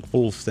install in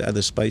all of the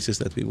other spaces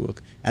that we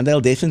work. And they'll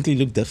definitely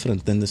look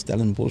different than the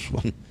Stellenbosch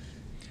one.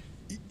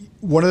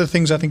 One of the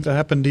things I think that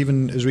happened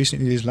even as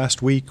recently as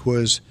last week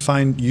was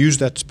use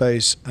that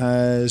space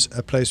as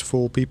a place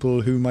for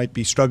people who might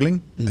be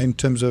struggling in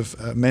terms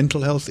of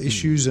mental health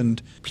issues.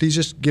 And please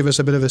just give us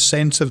a bit of a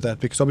sense of that,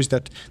 because obviously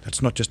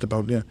that's not just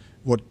about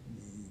what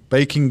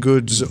baking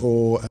goods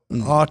or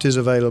art is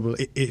available.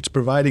 It's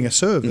providing a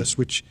service,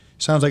 which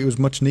sounds like it was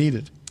much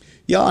needed.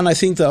 Yeah, and I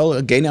think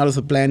again out of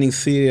the planning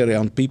theory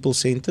around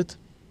people-centered,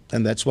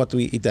 and that's what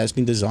it has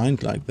been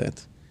designed like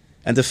that.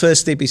 And the first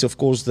step is, of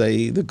course,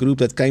 the group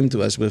that came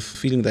to us with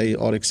feeling they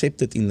are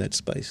accepted in that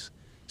space.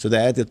 So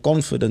they had the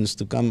confidence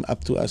to come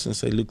up to us and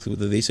say, look,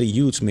 there's a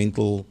huge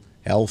mental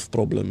health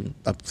problem,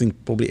 I think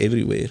probably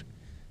everywhere,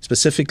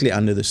 specifically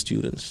under the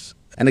students.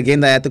 And again,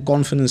 they had the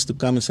confidence to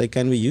come and say,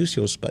 can we use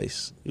your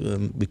space?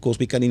 Because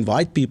we can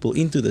invite people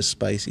into this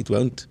space. It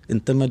won't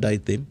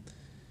intimidate them.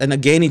 And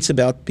again, it's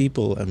about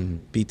people,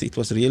 Peter. It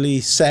was really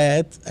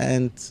sad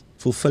and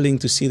fulfilling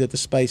to see that the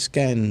space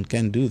can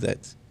do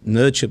that.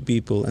 Nurture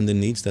people and the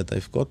needs that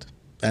they've got.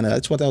 And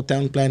that's what our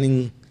town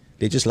planning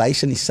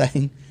legislation is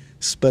saying.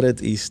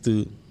 Spirit is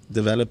to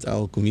develop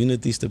our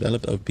communities,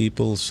 develop our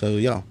people. So,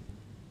 yeah.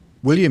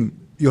 William,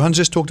 Johan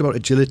just talked about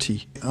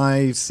agility.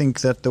 I think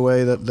that the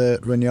way that the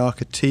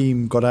Ranyaka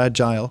team got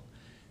agile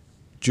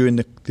during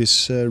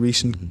this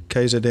recent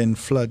KZN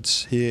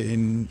floods here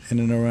in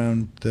and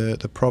around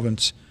the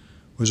province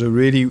was a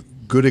really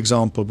good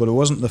example, but it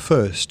wasn't the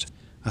first.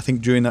 I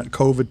think during that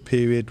COVID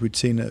period, we'd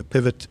seen a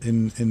pivot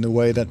in the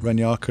way that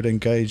Ranyaka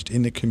engaged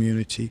in the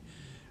community.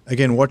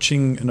 Again,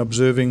 watching and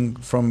observing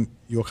from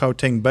your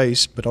Gauteng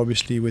base, but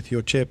obviously with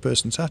your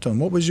chairperson Saton,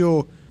 what was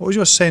your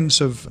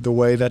sense of the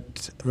way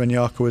that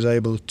Ranyaka was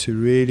able to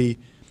really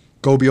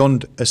go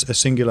beyond a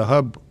singular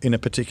hub in a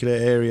particular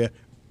area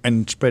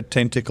and spread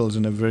tentacles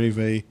in a very,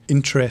 very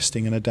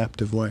interesting and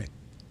adaptive way?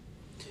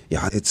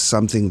 Yeah, it's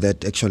something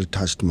that actually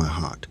touched my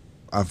heart.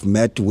 I've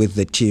met with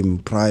the team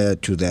prior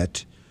to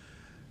that,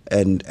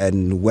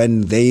 and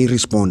when they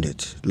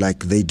responded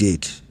like they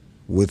did,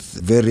 with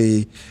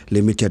very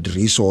limited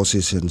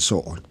resources and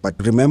so on. But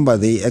remember,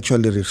 they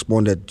actually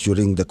responded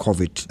during the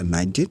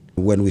COVID-19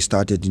 when we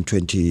started in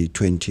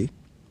 2020,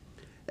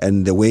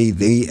 and the way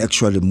they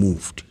actually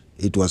moved,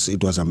 it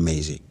was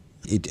amazing.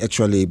 It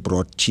actually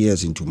brought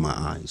tears into my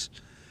eyes,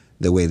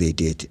 the way they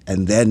did.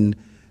 And then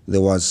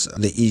there was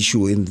the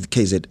issue in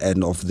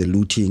KZN of the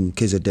looting,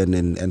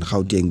 KZN and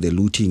Gauteng, the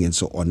looting and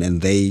so on,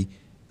 and they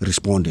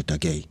responded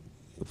again.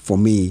 For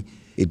me,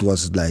 it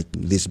was like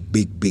this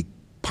big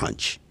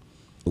punch.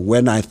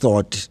 When I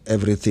thought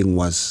everything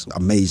was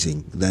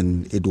amazing,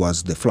 then it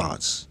was the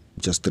floods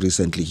just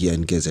recently here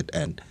in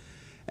KZN,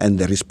 and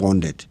they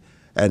responded.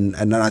 And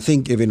I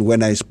think even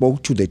when I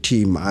spoke to the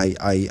team, I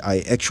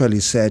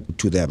actually said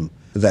to them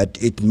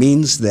that it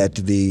means that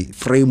the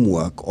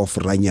framework of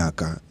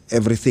Ranyaka,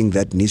 everything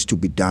that needs to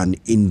be done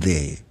in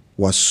there,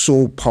 was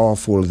so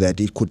powerful that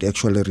it could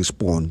actually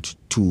respond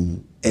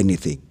to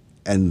anything.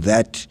 And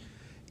that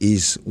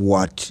is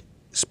what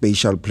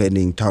spatial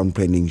planning, town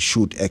planning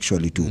should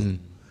actually do.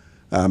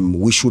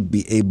 We should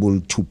be able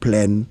to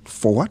plan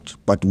forward,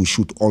 but we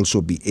should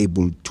also be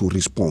able to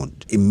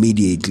respond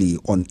immediately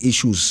on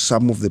issues.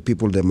 Some of the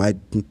people, they might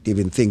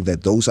even think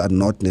that those are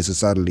not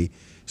necessarily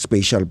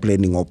spatial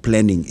planning or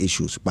planning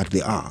issues, but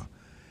they are.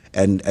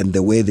 And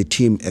the way the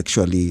team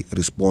actually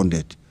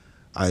responded,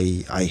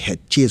 I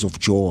had tears of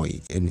joy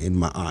in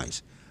my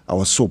eyes. I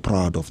was so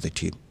proud of the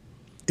team.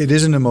 It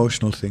is an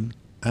emotional thing.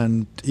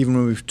 And even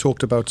when we've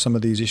talked about some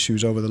of these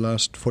issues over the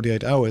last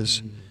 48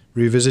 hours,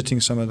 revisiting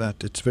some of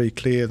that, it's very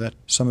clear that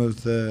some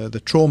of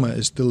the trauma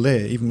is still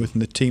there, even within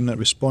the team that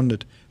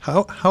responded.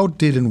 How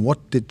did and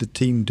what did the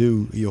team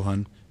do,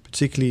 Johan,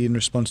 particularly in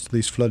response to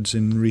these floods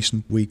in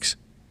recent weeks?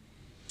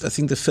 I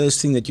think the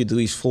first thing that you do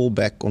is fall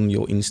back on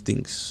your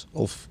instincts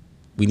of,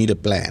 we need a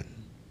plan.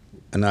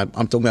 And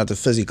I'm talking about the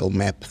physical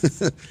map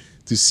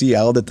to see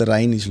how the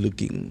terrain is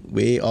looking.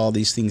 Where are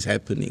these things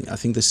happening? I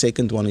think the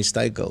second one is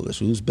stakeholders,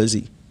 who's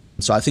busy.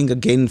 So I think,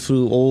 again,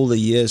 through all the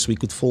years, we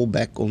could fall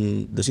back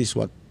on, this is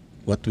what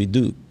we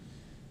do.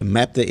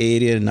 Map the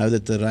area, know the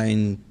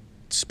terrain,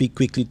 speak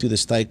quickly to the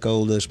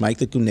stakeholders, make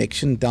the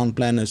connection. Town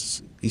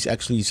planners is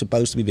actually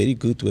supposed to be very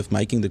good with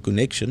making the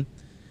connection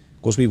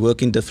because we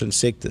work in different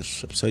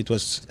sectors. So it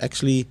was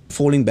actually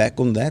falling back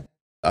on that.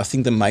 I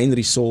think the main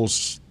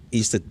resource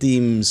is the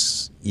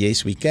team's,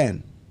 yes, we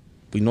can.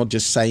 We're not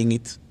just saying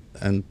it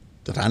and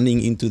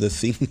running into the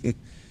thing.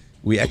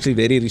 We actually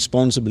very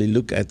responsibly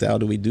look at how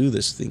do we do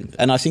this thing.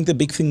 And I think the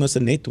big thing was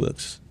the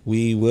networks.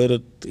 We were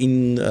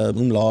in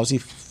Umlazi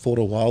for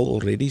a while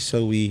already,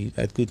 so we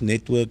had good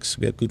networks.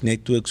 We had good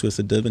networks with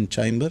the Durban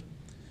Chamber.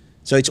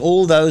 So it's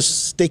all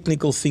those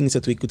technical things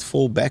that we could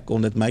fall back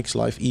on that makes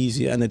life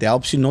easier, and it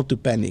helps you not to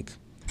panic.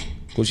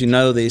 Because you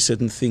know there are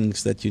certain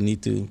things that you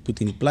need to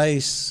put in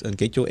place and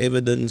get your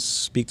evidence,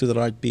 speak to the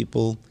right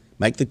people,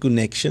 make the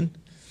connection.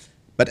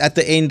 But at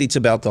the end, it's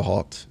about the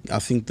heart. I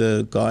think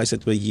the guys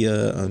that were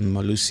here,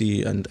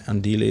 Malusi and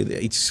Andile,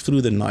 it's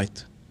through the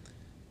night.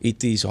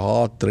 It is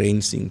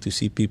heart-wrenching to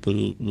see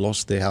people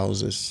lost their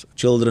houses,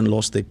 children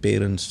lost their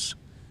parents,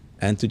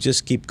 and to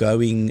just keep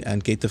going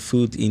and get the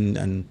food in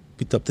and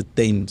put up the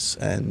tents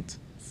and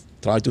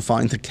try to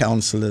find the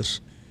counsellors.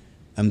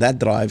 And that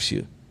drives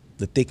you.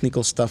 The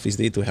technical stuff is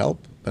there to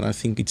help, but I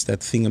think it's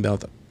that thing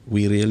about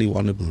we really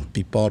want to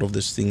be part of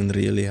this thing and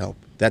really help.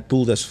 That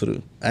pulled us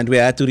through. And we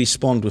had to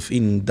respond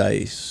within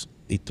days.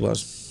 It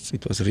was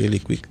really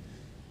quick.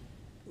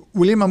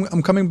 William,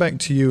 I'm coming back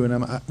to you,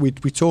 and we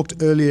talked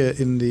earlier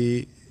in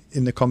the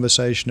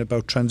conversation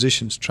about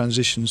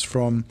transitions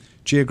from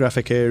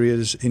geographic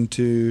areas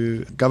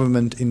into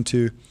government,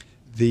 into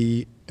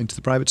the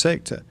private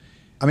sector.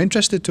 I'm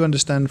interested to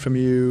understand from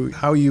you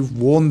how you've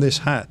worn this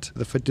hat,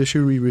 the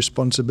fiduciary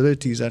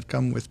responsibilities that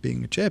come with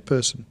being a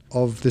chairperson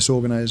of this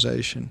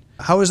organisation.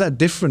 How is that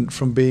different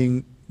from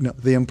being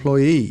the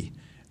employee?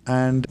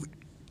 And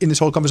in this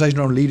whole conversation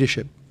around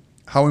leadership,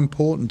 how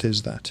important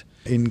is that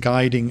in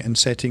guiding and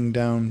setting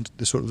down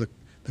the sort of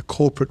the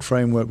corporate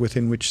framework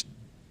within which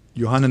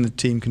Johan and the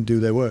team can do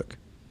their work?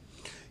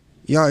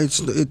 Yeah,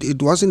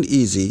 it wasn't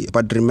easy.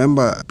 But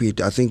remember,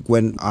 Pete, I think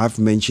when I've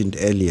mentioned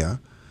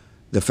earlier,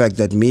 the fact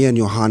that me and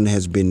Johan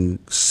has been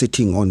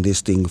sitting on this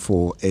thing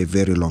for a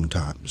very long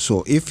time.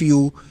 So if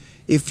you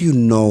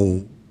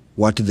know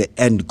what the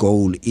end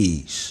goal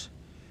is,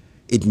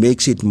 it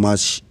makes it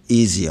much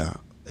easier.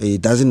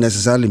 It doesn't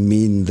necessarily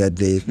mean that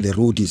the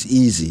route is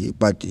easy,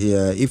 but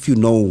if you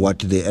know what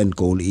the end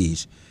goal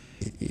is,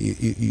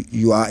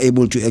 you are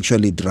able to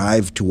actually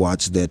drive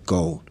towards that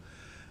goal.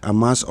 I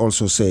must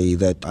also say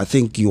that I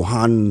think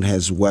Johan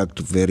has worked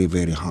very,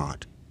 very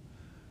hard.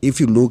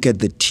 If you look at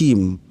the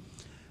team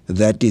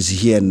that is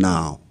here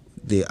now,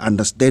 the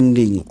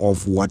understanding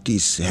of what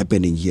is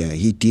happening here,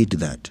 he did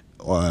that,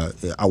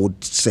 I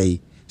would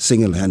say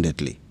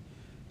single-handedly.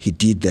 He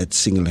did that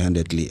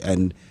single-handedly,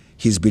 and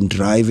he's been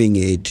driving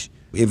it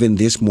Even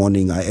this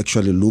morning, I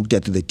actually looked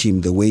at the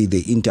team, the way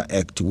they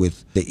interact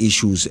with the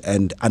issues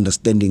and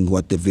understanding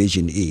what the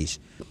vision is.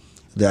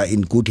 They are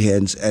in good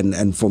hands.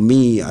 And for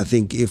me, I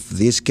think if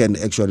this can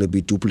actually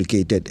be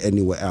duplicated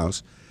anywhere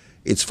else,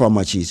 it's far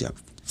much easier.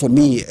 For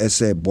me,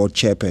 as a board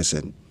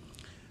chairperson,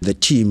 the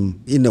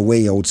team, in a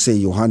way, I would say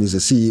Johan is a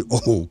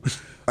CEO,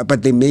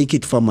 but they make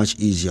it far much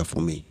easier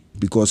for me.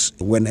 Because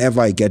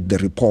whenever I get the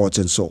reports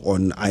and so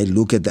on, I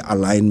look at the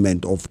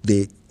alignment of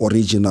the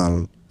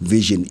original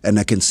vision and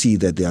I can see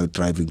that they are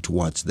driving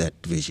towards that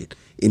vision.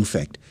 In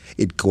fact,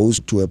 it goes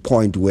to a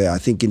point where I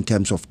think in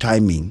terms of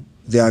timing,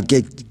 they are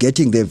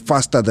getting there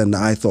faster than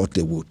I thought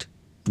they would,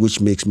 which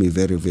makes me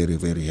very, very,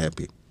 very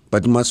happy.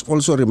 But you must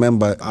also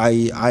remember,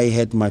 I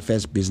had my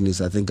first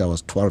business, I think I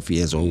was 12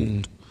 years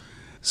old.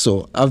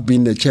 So I've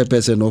been the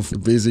chairperson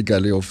of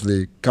basically of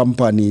the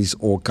companies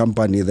or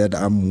company that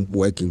I'm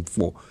working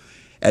for.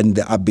 And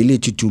the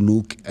ability to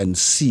look and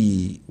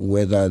see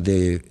whether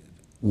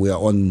we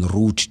are on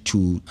route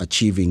to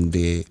achieving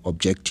the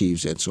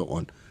objectives and so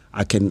on.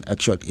 I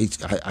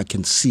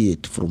can see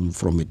it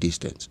from a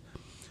distance.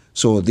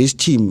 So this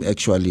team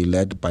actually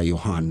led by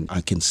Johan,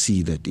 I can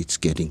see that it's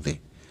getting there.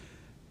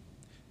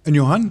 And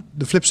Johan,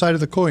 the flip side of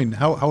the coin,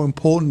 how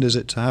important is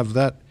it to have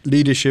that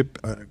leadership,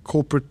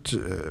 corporate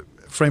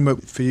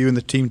framework for you and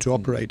the team to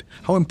operate?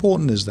 How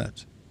important is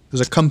that?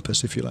 As a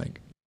compass, if you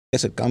like.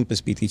 As a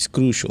compass, it's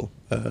crucial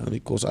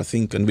because I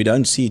think, and we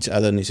don't see each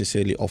other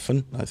necessarily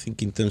often. I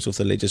think in terms of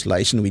the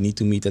legislation, we need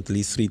to meet at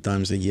least 3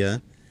 times a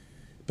year.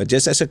 But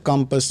just as a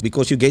compass,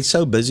 because you get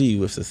so busy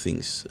with the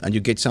things and you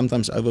get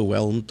sometimes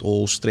overwhelmed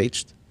or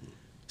stretched.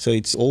 So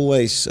it's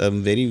always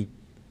very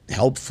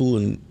helpful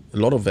and a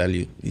lot of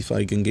value if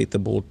I can get the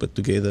board put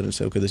together and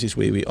say, okay, this is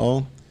where we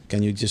are.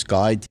 Can you just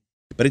guide?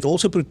 But it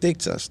also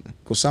protects us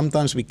because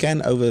sometimes we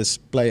can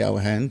overplay our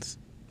hand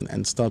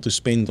and start to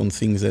spend on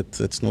things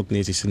that's not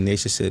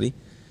necessary.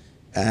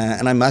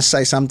 And I must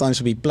say,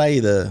 sometimes we play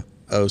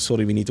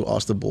we need to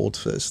ask the board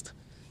first.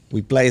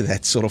 We play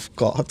that sort of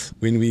card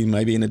when we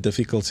may be in a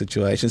difficult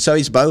situation. So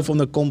it's both on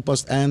the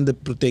compass and the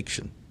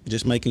protection.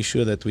 Just making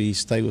sure that we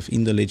stay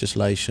within the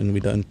legislation, we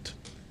don't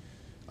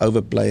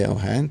overplay our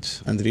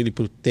hand and really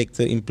protect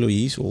the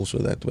employees also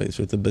that way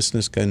so the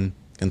business can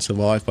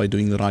survive by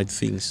doing the right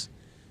things.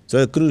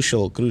 So a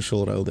crucial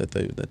role that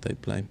they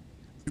play.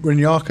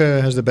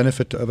 Renyaka has the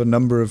benefit of a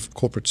number of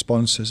corporate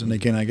sponsors, and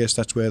again, I guess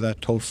that's where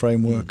that whole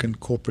framework and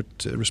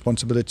corporate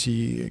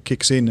responsibility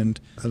kicks in and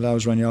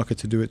allows Renyaka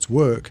to do its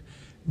work.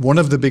 One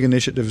of the big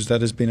initiatives that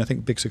has been, I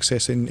think, big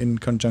success in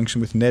conjunction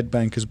with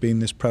Nedbank has been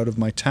this Proud of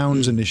My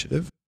Towns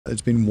initiative.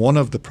 It's been one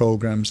of the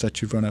programs that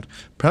you've run out.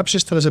 Perhaps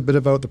just tell us a bit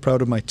about the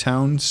Proud of My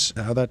Towns,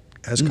 how that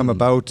has come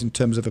about in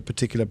terms of a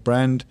particular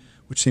brand,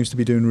 which seems to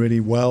be doing really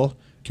well.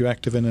 You're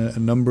active in a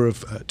number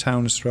of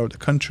towns throughout the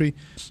country,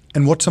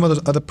 and what some of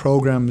those other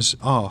programs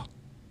are.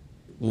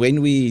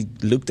 When we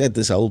looked at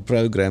this whole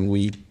program,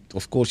 we,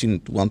 of course,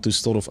 want to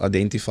sort of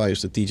identify your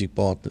strategic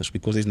partners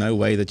because there's no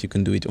way that you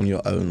can do it on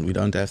your own. We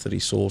don't have the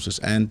resources.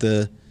 And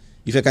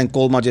if I can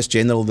call my just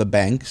general, the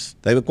banks,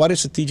 they were quite a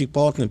strategic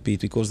partner, Pete,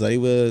 because they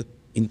were,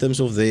 in terms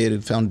of their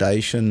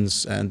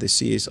foundations and the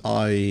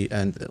CSI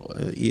and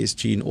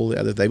ESG and all the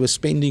other, they were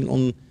spending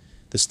on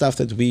the stuff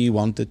that we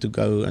wanted to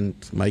go and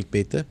make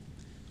better.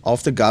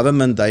 After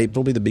government, they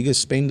probably the biggest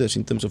spenders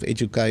in terms of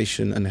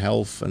education and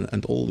health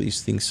and all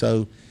these things.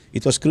 So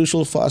it was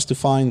crucial for us to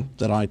find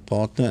the right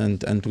partner,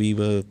 and we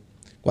were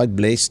quite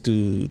blessed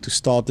to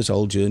start this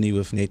whole journey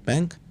with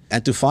Nedbank.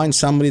 And to find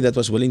somebody that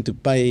was willing to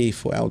pay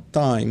for our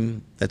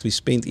time that we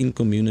spent in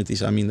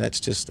communities, I mean, that's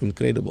just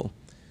incredible.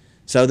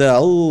 So the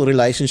whole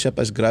relationship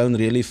has grown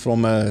really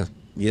from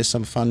here's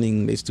some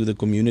funding, let's do the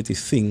community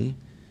thing,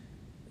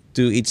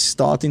 to it's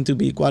starting to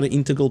be quite an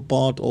integral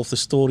part of the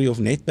story of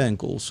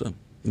Nedbank also,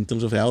 in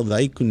terms of how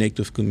they connect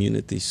with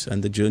communities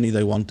and the journey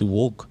they want to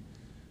walk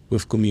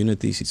with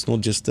communities. It's not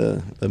just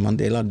the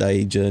Mandela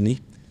Day journey.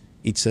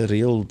 It's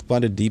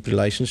quite a deep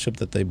relationship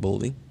that they're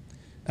building.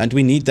 And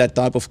we need that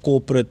type of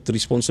corporate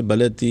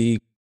responsibility,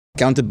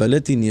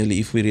 accountability nearly,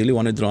 if we really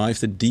want to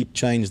drive the deep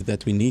change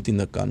that we need in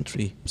the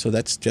country. So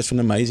that's just an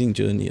amazing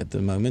journey at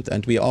the moment.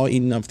 And we are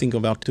in, I think,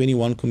 about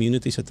 21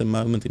 communities at the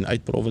moment in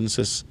 8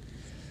 provinces.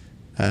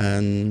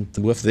 And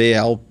with their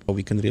help,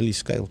 we can really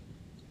scale.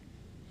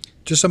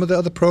 Just some of the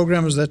other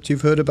programs that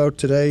you've heard about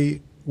today,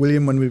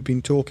 William, when we've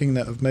been talking,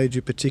 that have made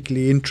you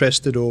particularly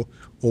interested or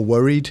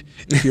worried,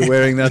 if you're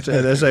wearing that,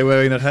 as I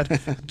wearing that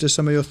hat. Just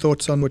some of your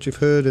thoughts on what you've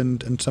heard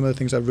and some of the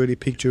things that have really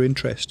piqued your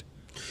interest.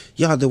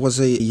 Yeah, there was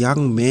a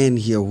young man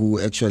here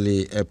who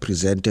actually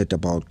presented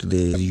about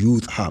the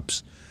youth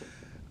hubs.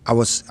 That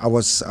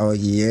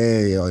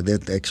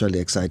actually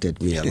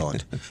excited me a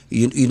lot.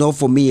 you know,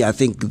 for me, I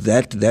think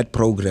that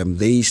program,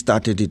 they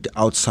started it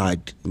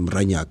outside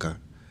Renyaka.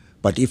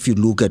 But if you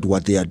look at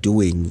what they are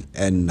doing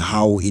and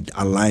how it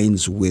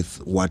aligns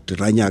with what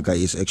Renyaka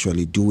is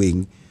actually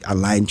doing,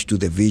 aligned to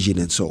the vision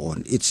and so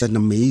on, it's an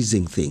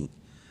amazing thing.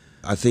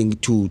 I think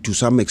to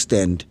some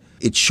extent,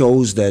 it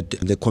shows that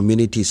the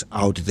communities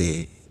out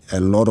there, a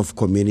lot of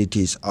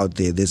communities out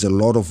there, there's a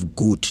lot of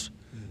good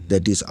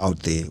that is out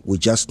there. We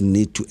just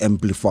need to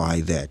amplify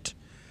that.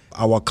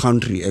 Our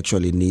country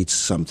actually needs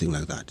something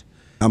like that.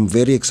 I'm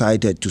very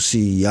excited to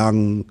see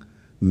young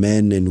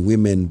men and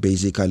women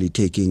basically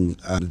taking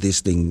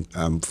this thing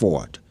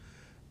forward.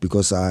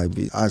 Because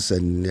us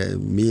and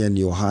me and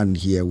Johan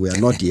here, we are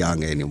not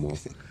young anymore.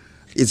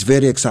 It's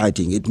very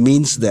exciting. It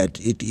means that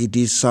it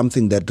is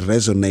something that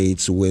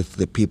resonates with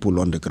the people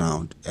on the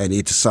ground, and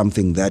it's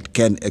something that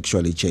can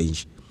actually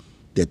change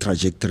the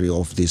trajectory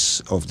of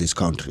this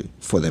country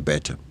for the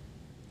better.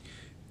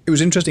 It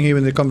was interesting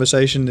hearing the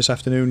conversation this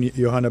afternoon,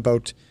 Johan,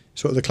 about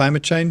sort of the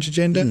climate change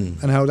agenda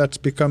and how that's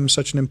become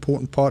such an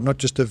important part, not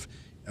just of,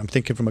 I'm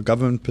thinking from a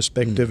government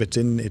perspective, it's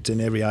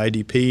in every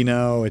IDP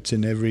now, it's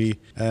in every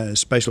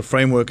spatial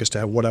framework as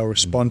to what our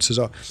responses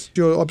are.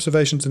 Your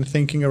observations and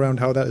thinking around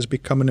how that has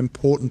become an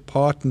important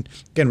part, and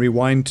again,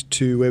 rewind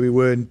to where we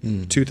were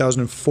in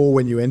 2004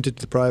 when you entered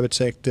the private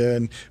sector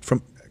and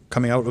from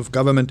coming out of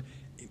government,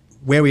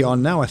 where we are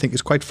now, I think,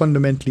 is quite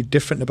fundamentally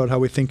different about how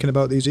we're thinking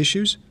about these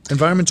issues.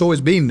 Environment's always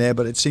been there,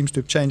 but it seems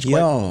to have changed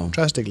quite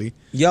drastically.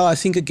 Yeah, I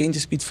think again,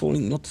 just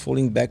not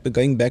falling back, but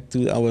going back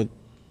to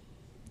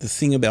the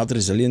thing about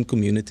resilient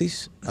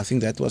communities. I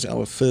think that was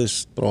our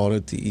first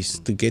priority, is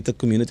to get the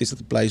communities at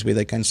a place where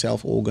they can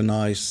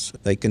self-organize,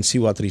 they can see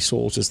what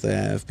resources they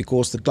have,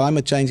 because the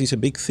climate change is a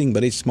big thing,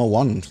 but it's more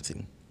one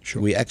thing.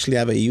 Sure. We actually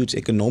have a huge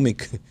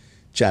economic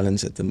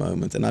challenge at the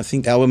moment. And I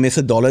think our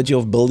methodology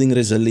of building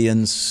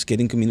resilience,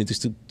 getting communities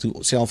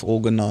to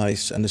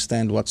self-organize,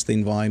 understand what's the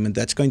environment,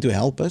 that's going to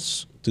help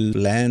us to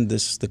land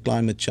the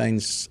climate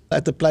change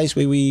at the place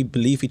where we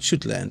believe it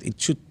should land. It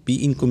should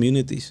be in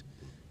communities.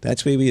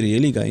 That's where we're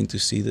really going to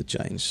see the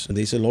change. And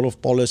there's a lot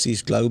of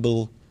policies,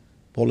 global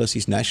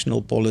policies,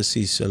 national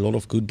policies, a lot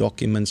of good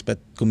documents, but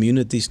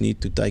communities need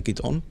to take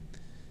it on.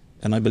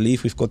 And I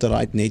believe we've got the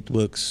right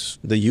networks.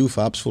 The youth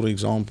hubs, for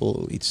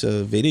example, it's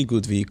a very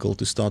good vehicle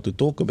to start to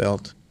talk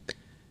about.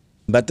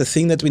 But the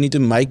thing that we need to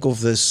make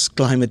of this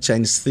climate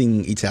change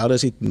thing, it's how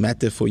does it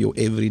matter for your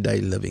everyday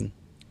living?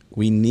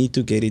 We need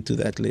to get it to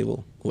that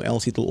level, or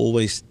else it will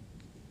always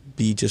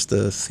be just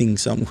a thing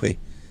somewhere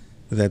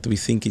that we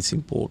think it's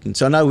important.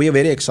 So now we are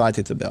very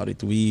excited about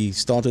it. We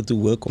started to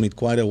work on it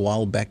quite a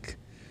while back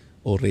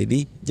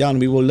already. Yeah, and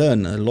we will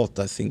learn a lot,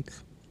 I think,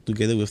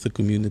 together with the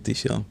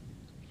communities, yeah.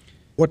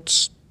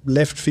 What's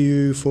left for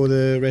you for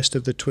the rest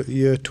of the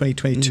year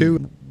 2022?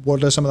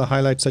 What are some of the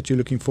highlights that you're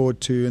looking forward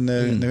to in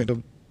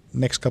the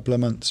next couple of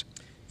months?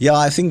 Yeah,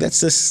 I think that's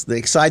just the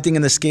exciting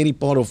and the scary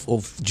part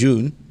of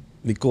June,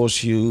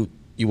 because you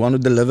want to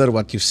deliver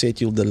what you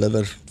said you'll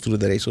deliver through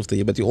the rest of the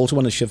year, but you also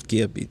want to shift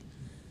gear a bit.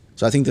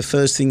 So I think the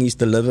first thing is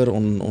deliver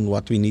on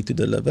what we need to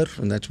deliver,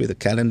 and that's where the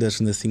calendars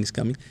and the things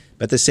come in.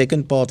 But the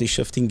second part is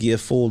shifting gear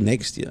for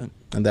next year,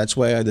 and that's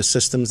why the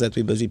systems that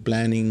we're busy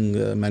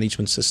planning,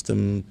 management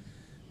system,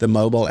 the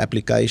mobile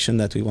application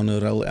that we want to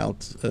roll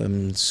out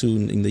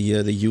soon in the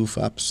year, the youth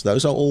hubs,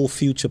 those are all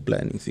future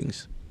planning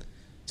things.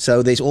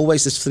 So there's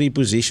always these three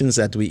positions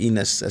that we're in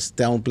as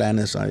town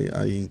planners.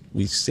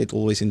 We said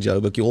always in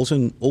Joburg, you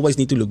also always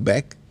need to look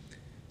back.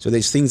 So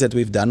there's things that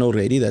we've done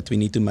already that we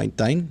need to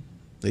maintain.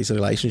 There's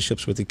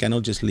relationships where we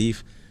cannot just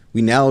leave.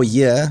 We're now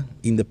here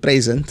in the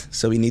present,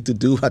 so we need to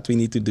do what we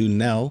need to do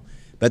now,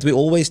 but we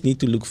always need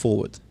to look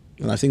forward.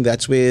 And I think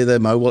that's where the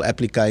mobile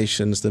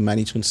applications, the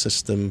management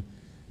system,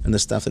 and the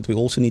stuff that we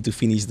also need to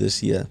finish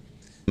this year.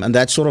 And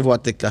that's sort of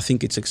what I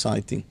think it's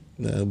exciting,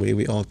 where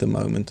we are at the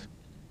moment.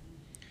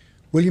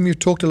 William, you've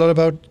talked a lot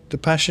about the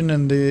passion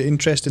and the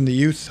interest in the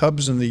youth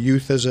hubs and the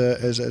youth as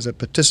a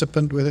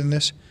participant within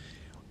this.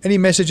 Any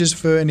messages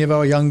for any of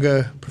our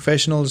younger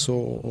professionals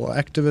or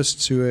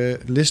activists who are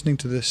listening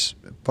to this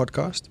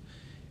podcast?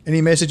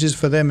 Any messages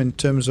for them in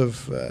terms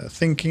of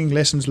thinking,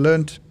 lessons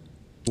learned?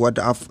 What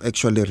I've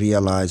actually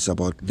realized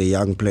about the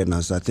young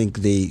planners, I think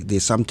they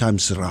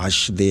sometimes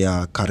rush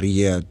their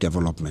career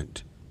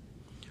development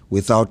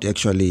without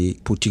actually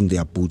putting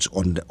their boots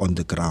on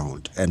the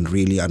ground and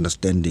really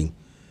understanding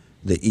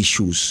the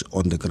issues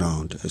on the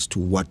ground as to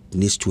what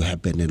needs to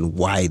happen and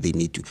why they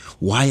need to.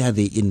 Why are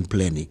they in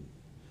planning?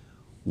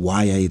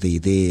 Why are they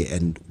there,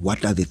 and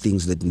what are the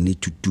things that they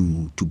need to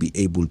do to be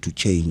able to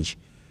change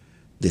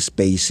the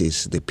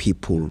spaces, the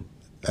people,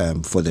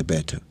 for the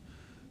better?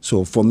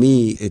 So for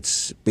me,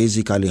 it's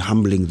basically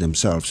humbling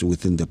themselves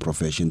within the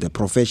profession. The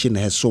profession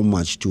has so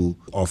much to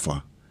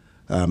offer.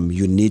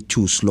 You need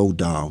to slow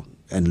down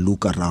and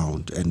look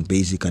around and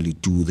basically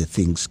do the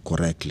things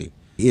correctly.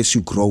 As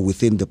you grow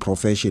within the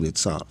profession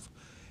itself,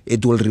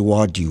 it will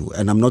reward you.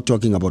 And I'm not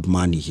talking about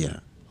money here.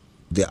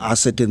 There are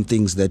certain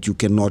things that you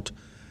cannot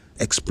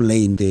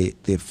explain, the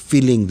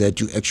feeling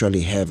that you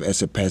actually have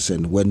as a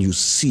person when you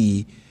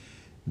see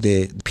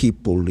the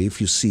people, if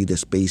you see the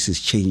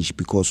spaces change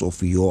because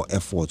of your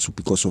efforts,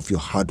 because of your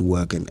hard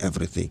work and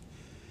everything.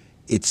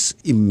 It's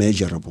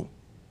immeasurable.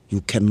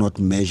 You cannot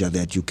measure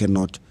that. You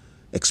cannot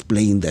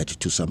explain that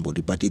to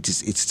somebody, but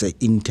it's an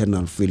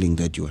internal feeling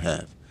that you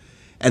have.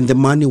 And the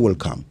money will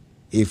come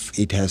if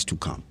it has to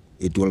come.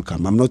 It will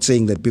come. I'm not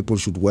saying that people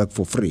should work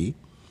for free.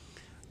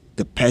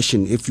 The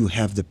passion, if you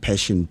have the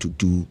passion to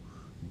do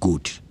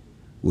good,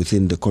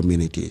 within the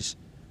communities,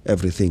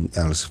 everything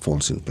else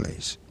falls in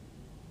place.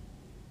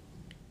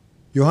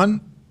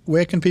 Johan,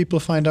 where can people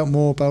find out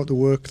more about the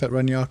work that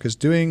Ranyaka is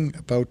doing,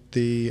 about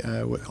the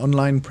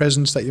online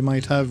presence that you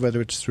might have, whether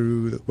it's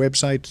through the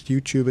website,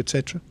 YouTube,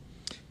 etc.?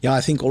 Yeah,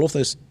 I think all of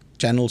those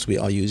channels we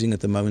are using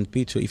at the moment,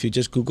 Pete. So if you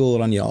just Google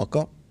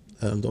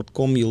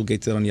Ranyaka.com, you'll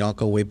get the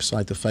Ranyaka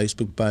website, the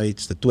Facebook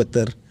page, the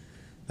Twitter.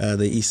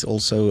 There is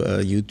also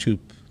a YouTube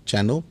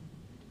channel.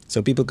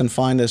 So people can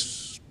find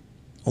us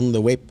on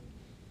the web.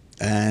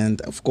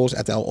 And of course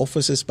at our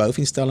offices, both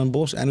in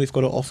Stellenbosch, and we've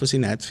got an office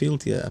in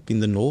Hatfield here up in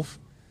the north.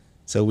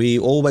 So we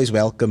always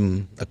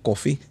welcome a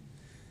coffee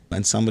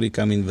and somebody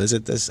come and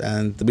visit us.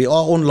 And we are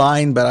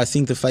online, but I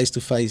think the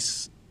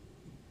face-to-face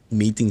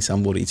meeting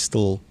somebody is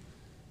still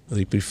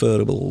the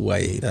preferable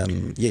way.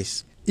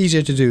 Yes.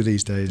 Easier to do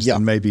these days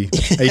than maybe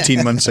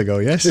 18 months ago,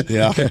 yes?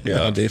 Yeah,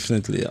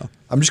 definitely, yeah.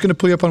 I'm just going to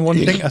pull you up on one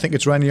thing. I think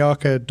it's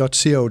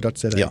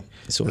ranyaka.co.za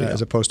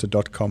as opposed to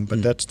 .com,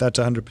 but that's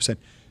 100%.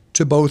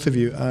 To both of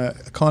you, I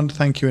can't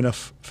thank you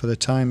enough for the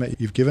time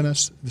that you've given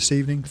us this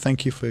evening.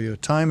 Thank you for your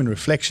time and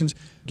reflections.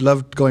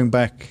 Loved going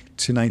back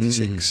to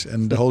 96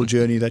 and the whole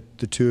journey that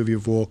the two of you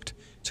have walked.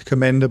 It's a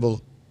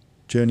commendable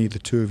journey the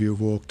two of you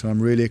have walked, and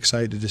I'm really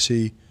excited to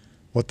see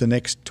what the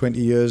next 20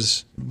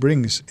 years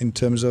brings in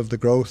terms of the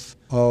growth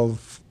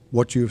of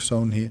what you've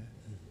sown here.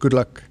 Good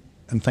luck,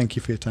 and thank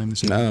you for your time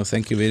this evening. No,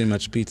 thank you very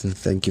much, Pete.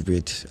 Thank you,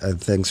 Pete,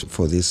 and thanks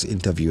for this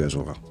interview as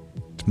well.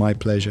 It's my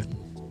pleasure.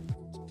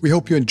 We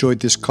hope you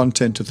enjoyed this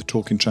content of the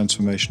Talking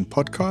Transformation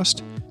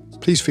podcast.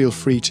 Please feel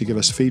free to give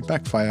us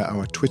feedback via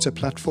our Twitter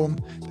platform.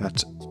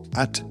 That's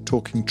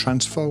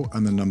 @TalkingTransfo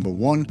and the number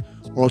 1,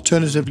 or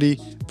alternatively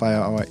via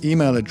our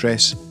email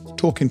address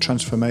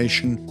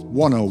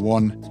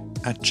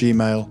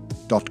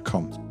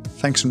talkingtransformation101@gmail.com.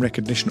 Thanks and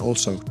recognition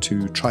also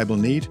to Tribal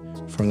Need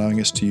for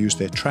allowing us to use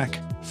their track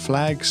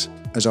Flags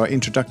as our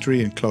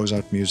introductory and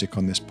closeout music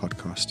on this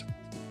podcast.